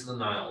throw into the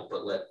Nile,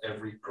 but let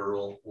every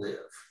girl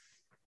live.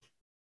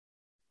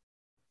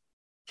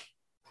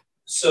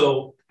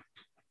 So,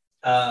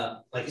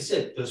 like I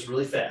said, it was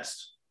really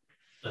fast.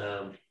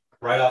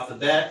 Right off the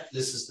bat,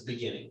 this is the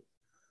beginning.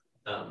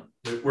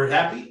 We're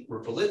happy,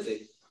 we're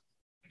prolific.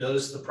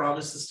 Notice the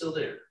promise is still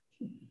there.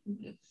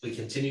 We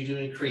continue to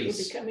increase.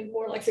 We're becoming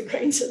more like the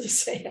grains of the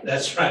sand.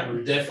 That's right.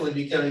 We're definitely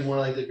becoming more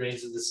like the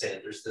grains of the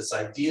sand. There's this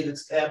idea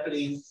that's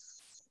happening,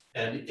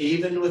 and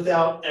even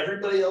without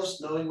everybody else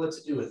knowing what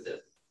to do with them.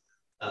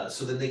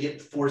 So then they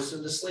get forced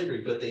into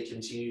slavery, but they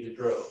continue to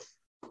grow.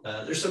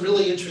 There's some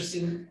really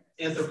interesting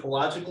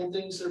anthropological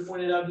things that are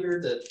pointed out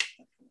here that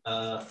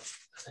I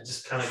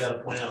just kind of got to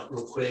point out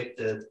real quick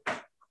that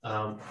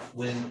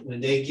when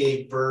they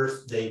gave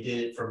birth, they did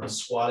it from a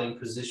squatting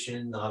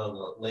position, not on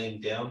a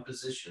laying down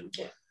position.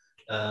 Yeah.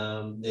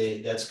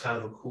 That's kind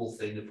of a cool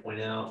thing to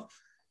point out.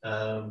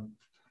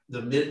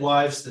 The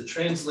midwives, the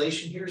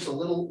translation here is a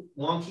little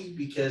wonky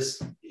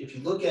because if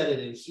you look at it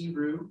in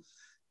Hebrew,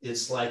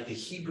 it's like the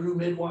Hebrew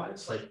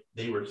midwives, like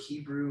they were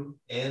Hebrew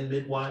and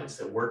midwives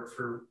that worked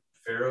for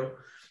Pharaoh.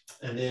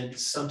 And then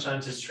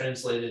sometimes it's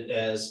translated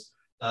as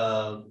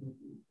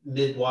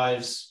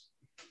midwives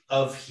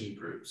of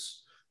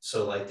Hebrews.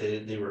 So like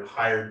they were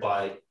hired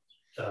by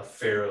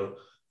Pharaoh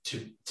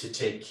to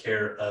take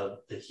care of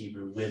the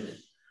Hebrew women.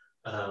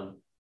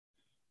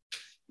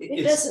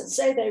 It doesn't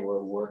say they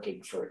were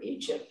working for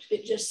Egypt.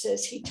 It just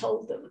says he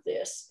told them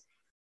this.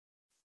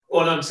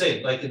 Well, I'm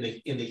saying, like in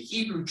the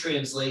Hebrew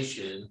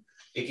translation,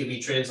 it can be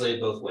translated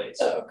both ways.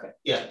 Oh, okay.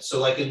 Yeah. So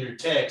like in your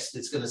text,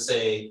 it's going to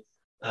say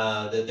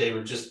that they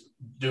were just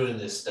doing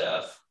this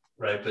stuff,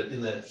 right? But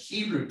in the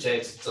Hebrew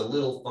text, it's a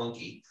little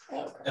funky.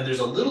 Okay. And there's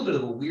a little bit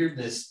of a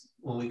weirdness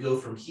when we go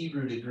from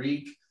Hebrew to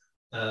Greek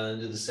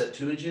into the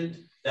Septuagint.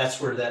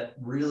 That's where that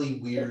really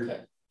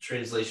weird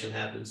translation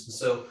happens. And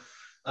so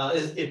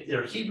if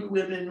they're Hebrew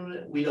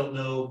women, we don't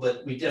know,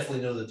 but we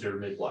definitely know that they're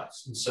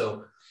midwives. And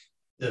so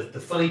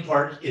the funny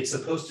part, it's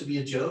supposed to be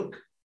a joke,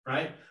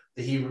 right?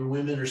 The Hebrew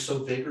women are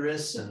so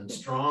vigorous and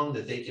strong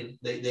that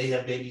they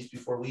have babies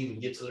before we even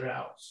get to their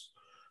house.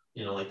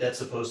 You know, like that's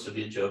supposed to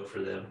be a joke for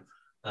them.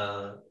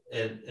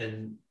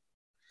 And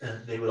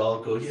they would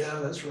all go, yeah,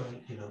 that's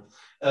right. You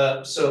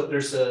know, so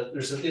there's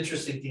an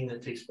interesting thing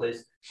that takes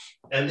place.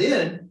 And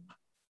then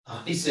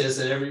he says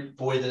that every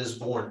boy that is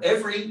born,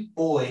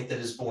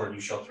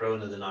 you shall throw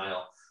into the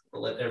Nile,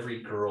 but let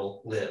every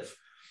girl live.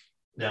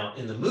 Now,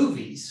 in the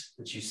movies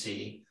that you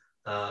see,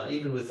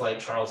 even with like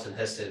Charlton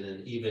Heston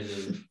and even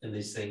in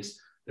these things,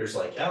 there's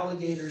like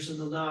alligators in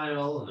the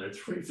Nile and they're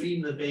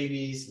feeding the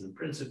babies and the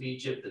Prince of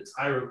Egypt, it's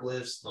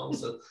hieroglyphs and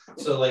also,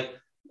 so like,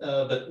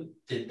 but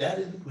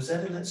was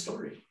that in that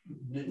story?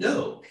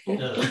 No,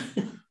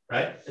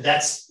 right?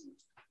 That's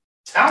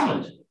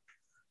Talmud.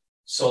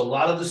 So a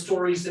lot of the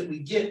stories that we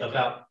get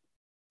about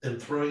them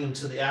throwing them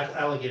to the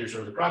alligators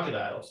or the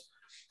crocodiles,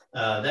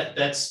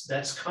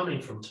 that's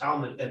coming from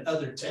Talmud and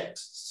other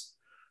texts.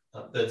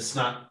 That's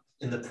not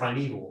in the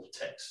primeval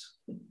text.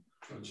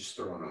 Just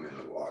throwing them in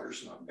the water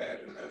is not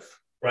bad enough.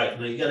 Right.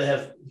 Well, you gotta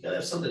have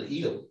something to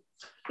eat them.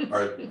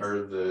 Are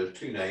the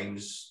two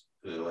names,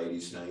 the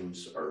ladies'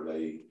 names, are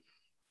they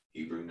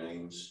Hebrew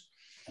names?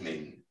 I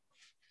mean,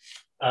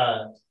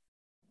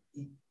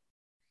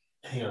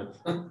 hang on.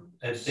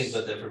 I have to think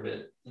about that for a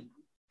bit.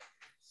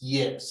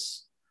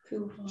 Yes.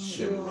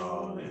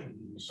 Shimron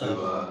and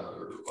Suva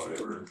or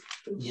whatever.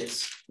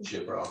 Yes.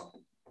 Shipra.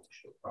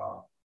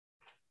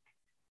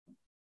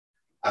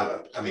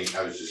 I mean,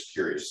 I was just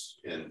curious,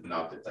 and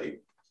not that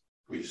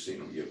we've seen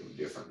them give them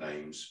different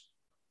names.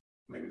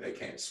 Maybe they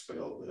can't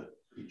spell the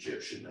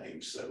Egyptian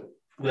names, so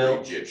the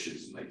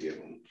Egyptians and they give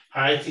them.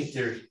 I think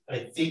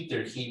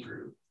they're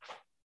Hebrew.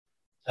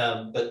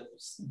 But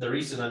the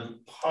reason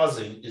I'm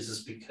pausing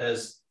is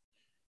because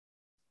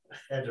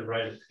I had to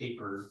write a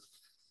paper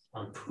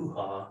on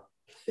Puha.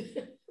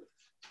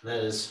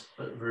 That is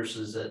what verse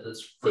is that?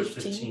 That's verse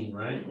 15,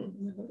 right?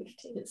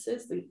 It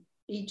says the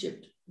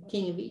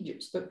king of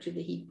Egypt spoke to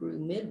the Hebrew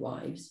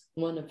midwives,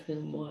 one of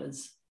whom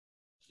was.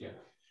 Yeah.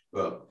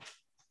 Well,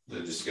 the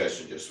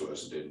discussion just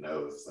was, didn't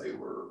know if they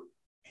were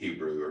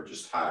Hebrew or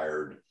just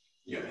hired,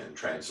 in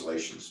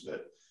translations,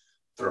 but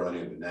throwing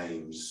in the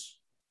names,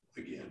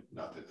 again,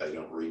 not that they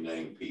don't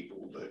rename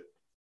people, but.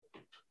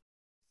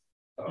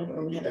 I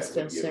don't know how to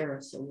spell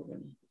Sarah, so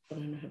I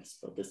don't know how to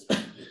spell this.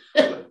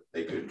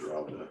 They could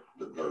draw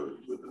the bird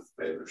with the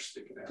feathers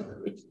sticking out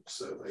of it,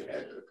 so they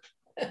had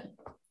to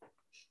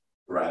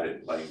write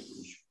it in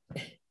language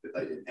that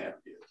they didn't have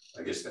yet.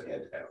 I guess they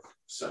had to have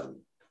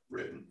some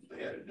written.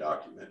 They had a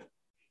document.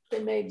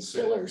 They made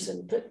pillars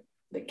and put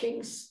the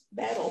king's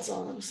battles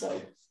on them.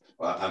 So,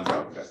 well, I'm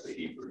talking about the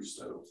Hebrews,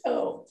 though.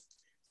 Oh,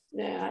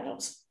 nah, I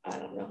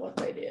don't know what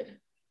they did.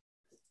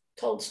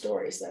 Told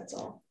stories. That's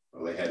all.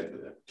 Well, they had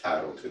the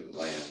title to the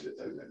land that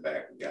they went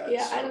back and got.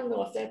 Yeah, so. I don't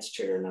know if that's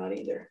true or not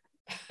either.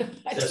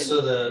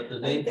 So the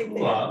name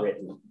Puah,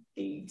 written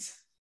deeds.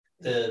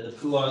 The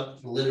Puah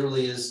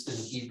literally is in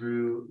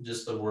Hebrew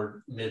just the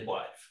word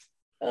midwife.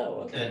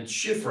 Oh, okay. And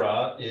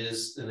Shifra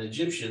is an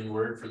Egyptian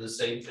word for the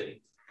same thing.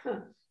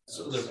 Huh.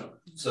 So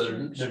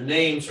their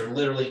names are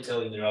literally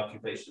telling their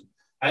occupation.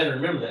 I had to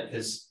remember that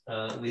because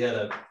we had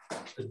a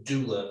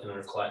doula in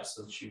our class,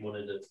 and she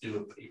wanted to do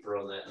a paper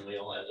on that, and we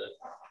all had to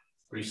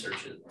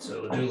research it.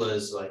 So a doula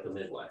is like a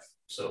midwife.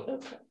 So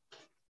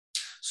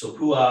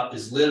Puah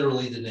is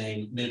literally the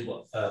name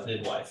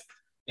midwife.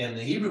 And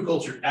the Hebrew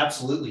culture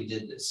absolutely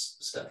did this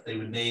stuff. They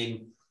would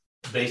name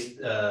based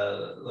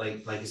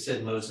like I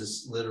said,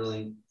 Moses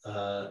literally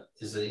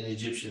is an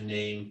Egyptian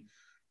name.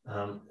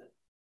 I'm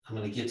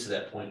going to get to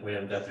that point. We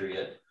haven't got there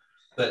yet.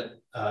 But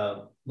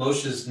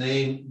Moshe's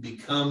name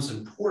becomes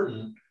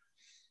important.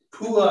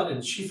 Puah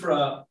and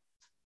Shifra,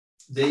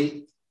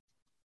 they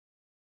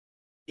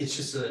it's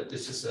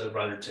just a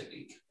writer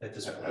technique at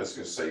this point. I was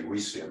going to say, we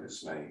see them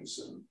as names,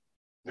 and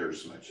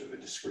there's much of a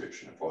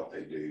description of what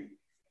they do.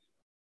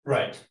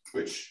 Right.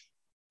 Which,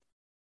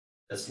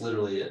 that's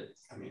literally it.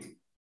 I mean,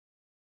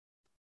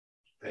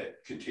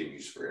 that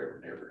continues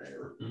forever and ever and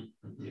ever.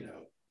 Mm-hmm. You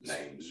know,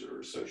 names are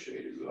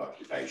associated with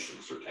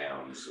occupations or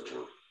towns,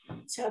 or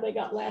it's how they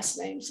got last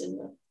names in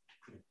the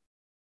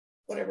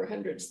whatever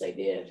hundreds they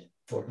did.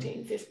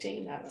 14,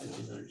 15, I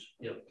don't know.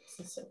 Yep.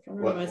 So it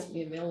reminds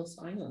me of Ellis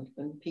Island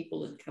when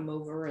people had come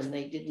over and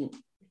they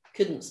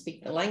couldn't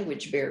speak the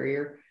language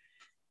barrier,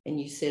 and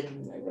you said,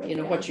 you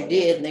know, what you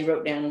did, and they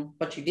wrote down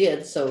what you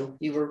did. So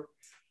you were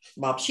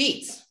Bob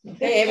Sheets.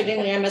 Okay,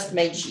 evidently I must have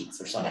made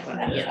sheets or something.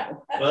 You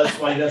know. Well, that's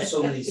why you got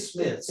so many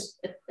Smiths.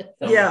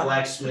 Yeah,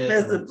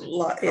 blacksmith,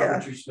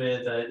 carpentry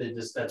Smith.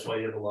 That's why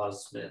you have a lot of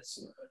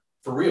Smiths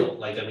for real.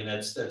 Like, I mean,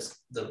 that's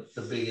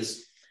the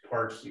biggest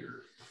part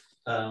here.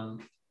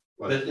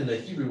 But in the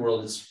Hebrew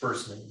world, it's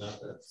first name,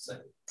 not the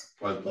second.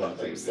 One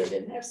thing they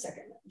didn't have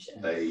second names yet.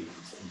 They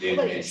did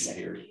mention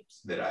here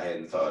that I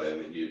hadn't thought of,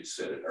 and you'd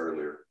said it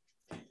earlier.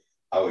 I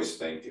always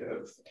think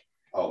of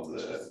all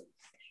the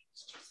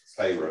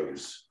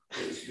pharaohs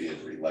as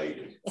being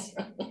related.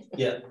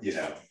 Yeah. You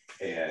know,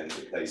 and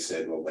they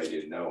said, well, they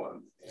didn't know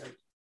him. And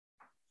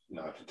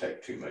not to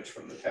take too much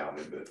from the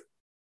Talmud, but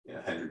in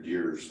 100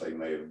 years, they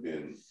may have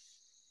been,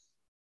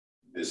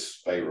 this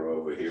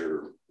pharaoh over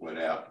here went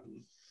out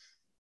and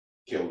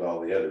killed all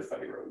the other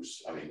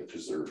pharaohs. I mean,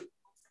 because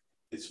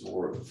it's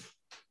more of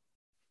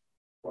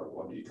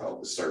what do you call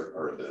the serf,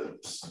 or the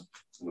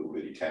little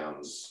bitty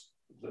towns,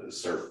 the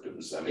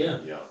serfdoms. I mean, yeah.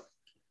 You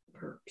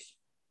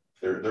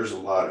know, there's a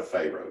lot of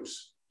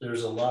pharaohs.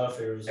 There's a lot of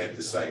pharaohs at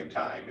the same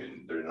time,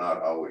 and they're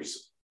not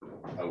always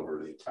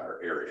over the entire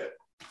area.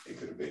 It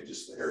could have been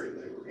just the area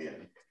they were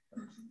in.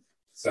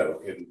 So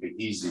it would be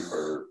easy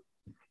for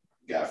a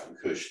guy from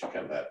Cush to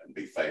come up and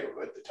be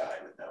pharaoh at the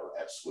time and know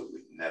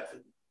absolutely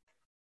nothing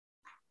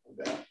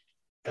about.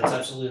 That's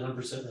absolutely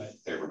 100% right.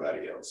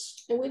 Everybody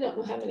else. And we don't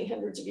know how many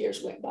hundreds of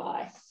years went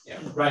by. Yeah.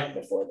 Right.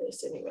 Before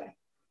this, anyway.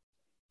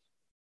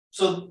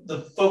 So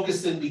the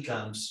focus then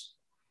becomes,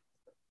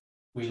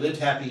 we lived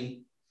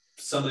happy.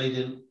 Somebody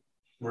didn't.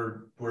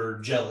 We're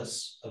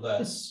jealous of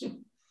us,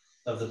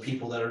 of the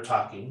people that are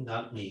talking,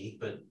 not me,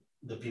 but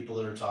the people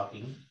that are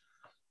talking.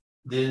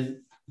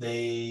 Then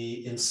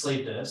they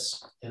enslaved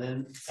us, and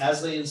then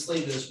as they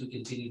enslaved us, we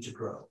continued to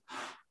grow,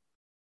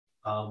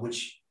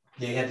 which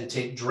they had to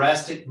take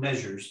drastic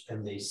measures,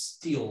 and they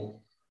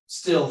still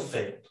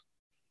failed.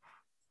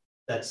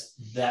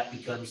 That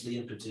becomes the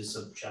impetus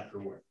of chapter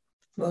 1.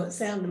 Well, it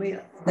sounded to me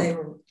like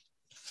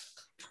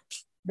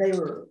they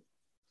were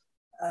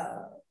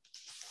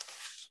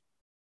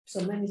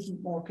so many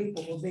more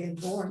people were being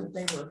born that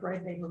they were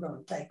afraid they were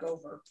going to take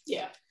over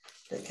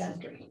the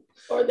country.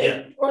 Or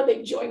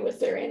they join with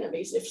their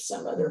enemies if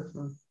some other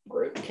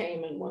group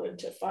came and wanted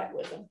to fight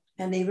with them.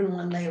 And even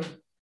when they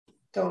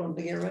told them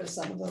to get rid of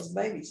some of those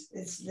babies,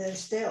 they're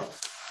still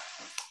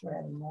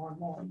having more and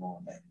more and more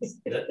babies.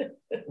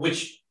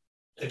 Which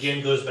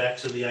again goes back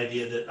to the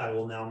idea that I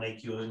will now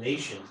make you a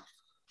nation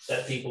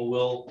that people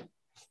will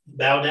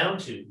bow down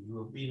to.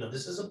 You know,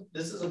 this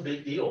is a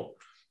big deal.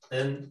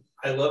 And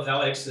I love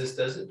how Exodus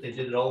does it. They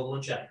did it all in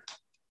one chapter.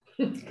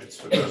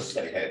 It's because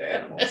they had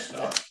animals,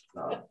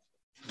 not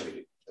they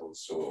didn't till the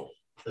soil.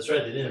 That's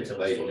right. They didn't.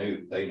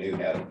 They knew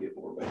how to get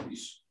more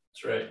babies.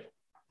 That's right.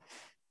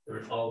 They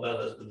were all about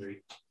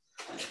husbandry.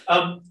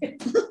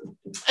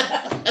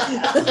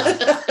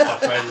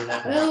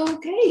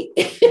 Okay.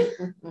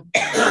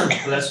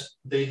 That's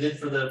they did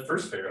for the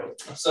first pharaoh.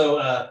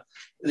 So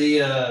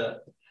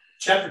the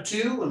chapter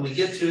 2, when we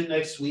get to it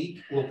next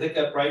week, we'll pick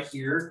up right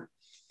here.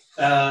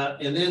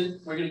 And then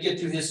we're going to get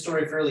through his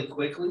story fairly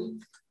quickly.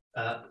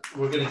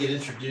 We're going to get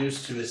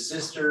introduced to his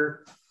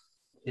sister,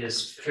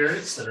 his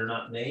parents that are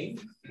not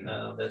named.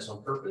 That's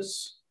on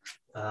purpose,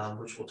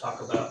 which we'll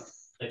talk about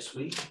next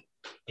week.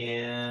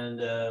 And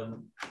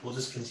we'll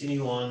just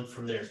continue on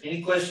from there.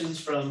 Any questions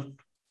from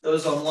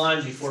those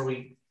online before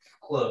we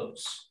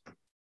close?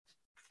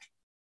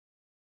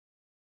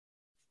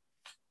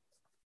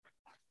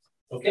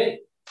 Okay.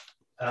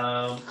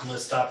 I'm going to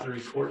stop the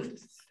recording.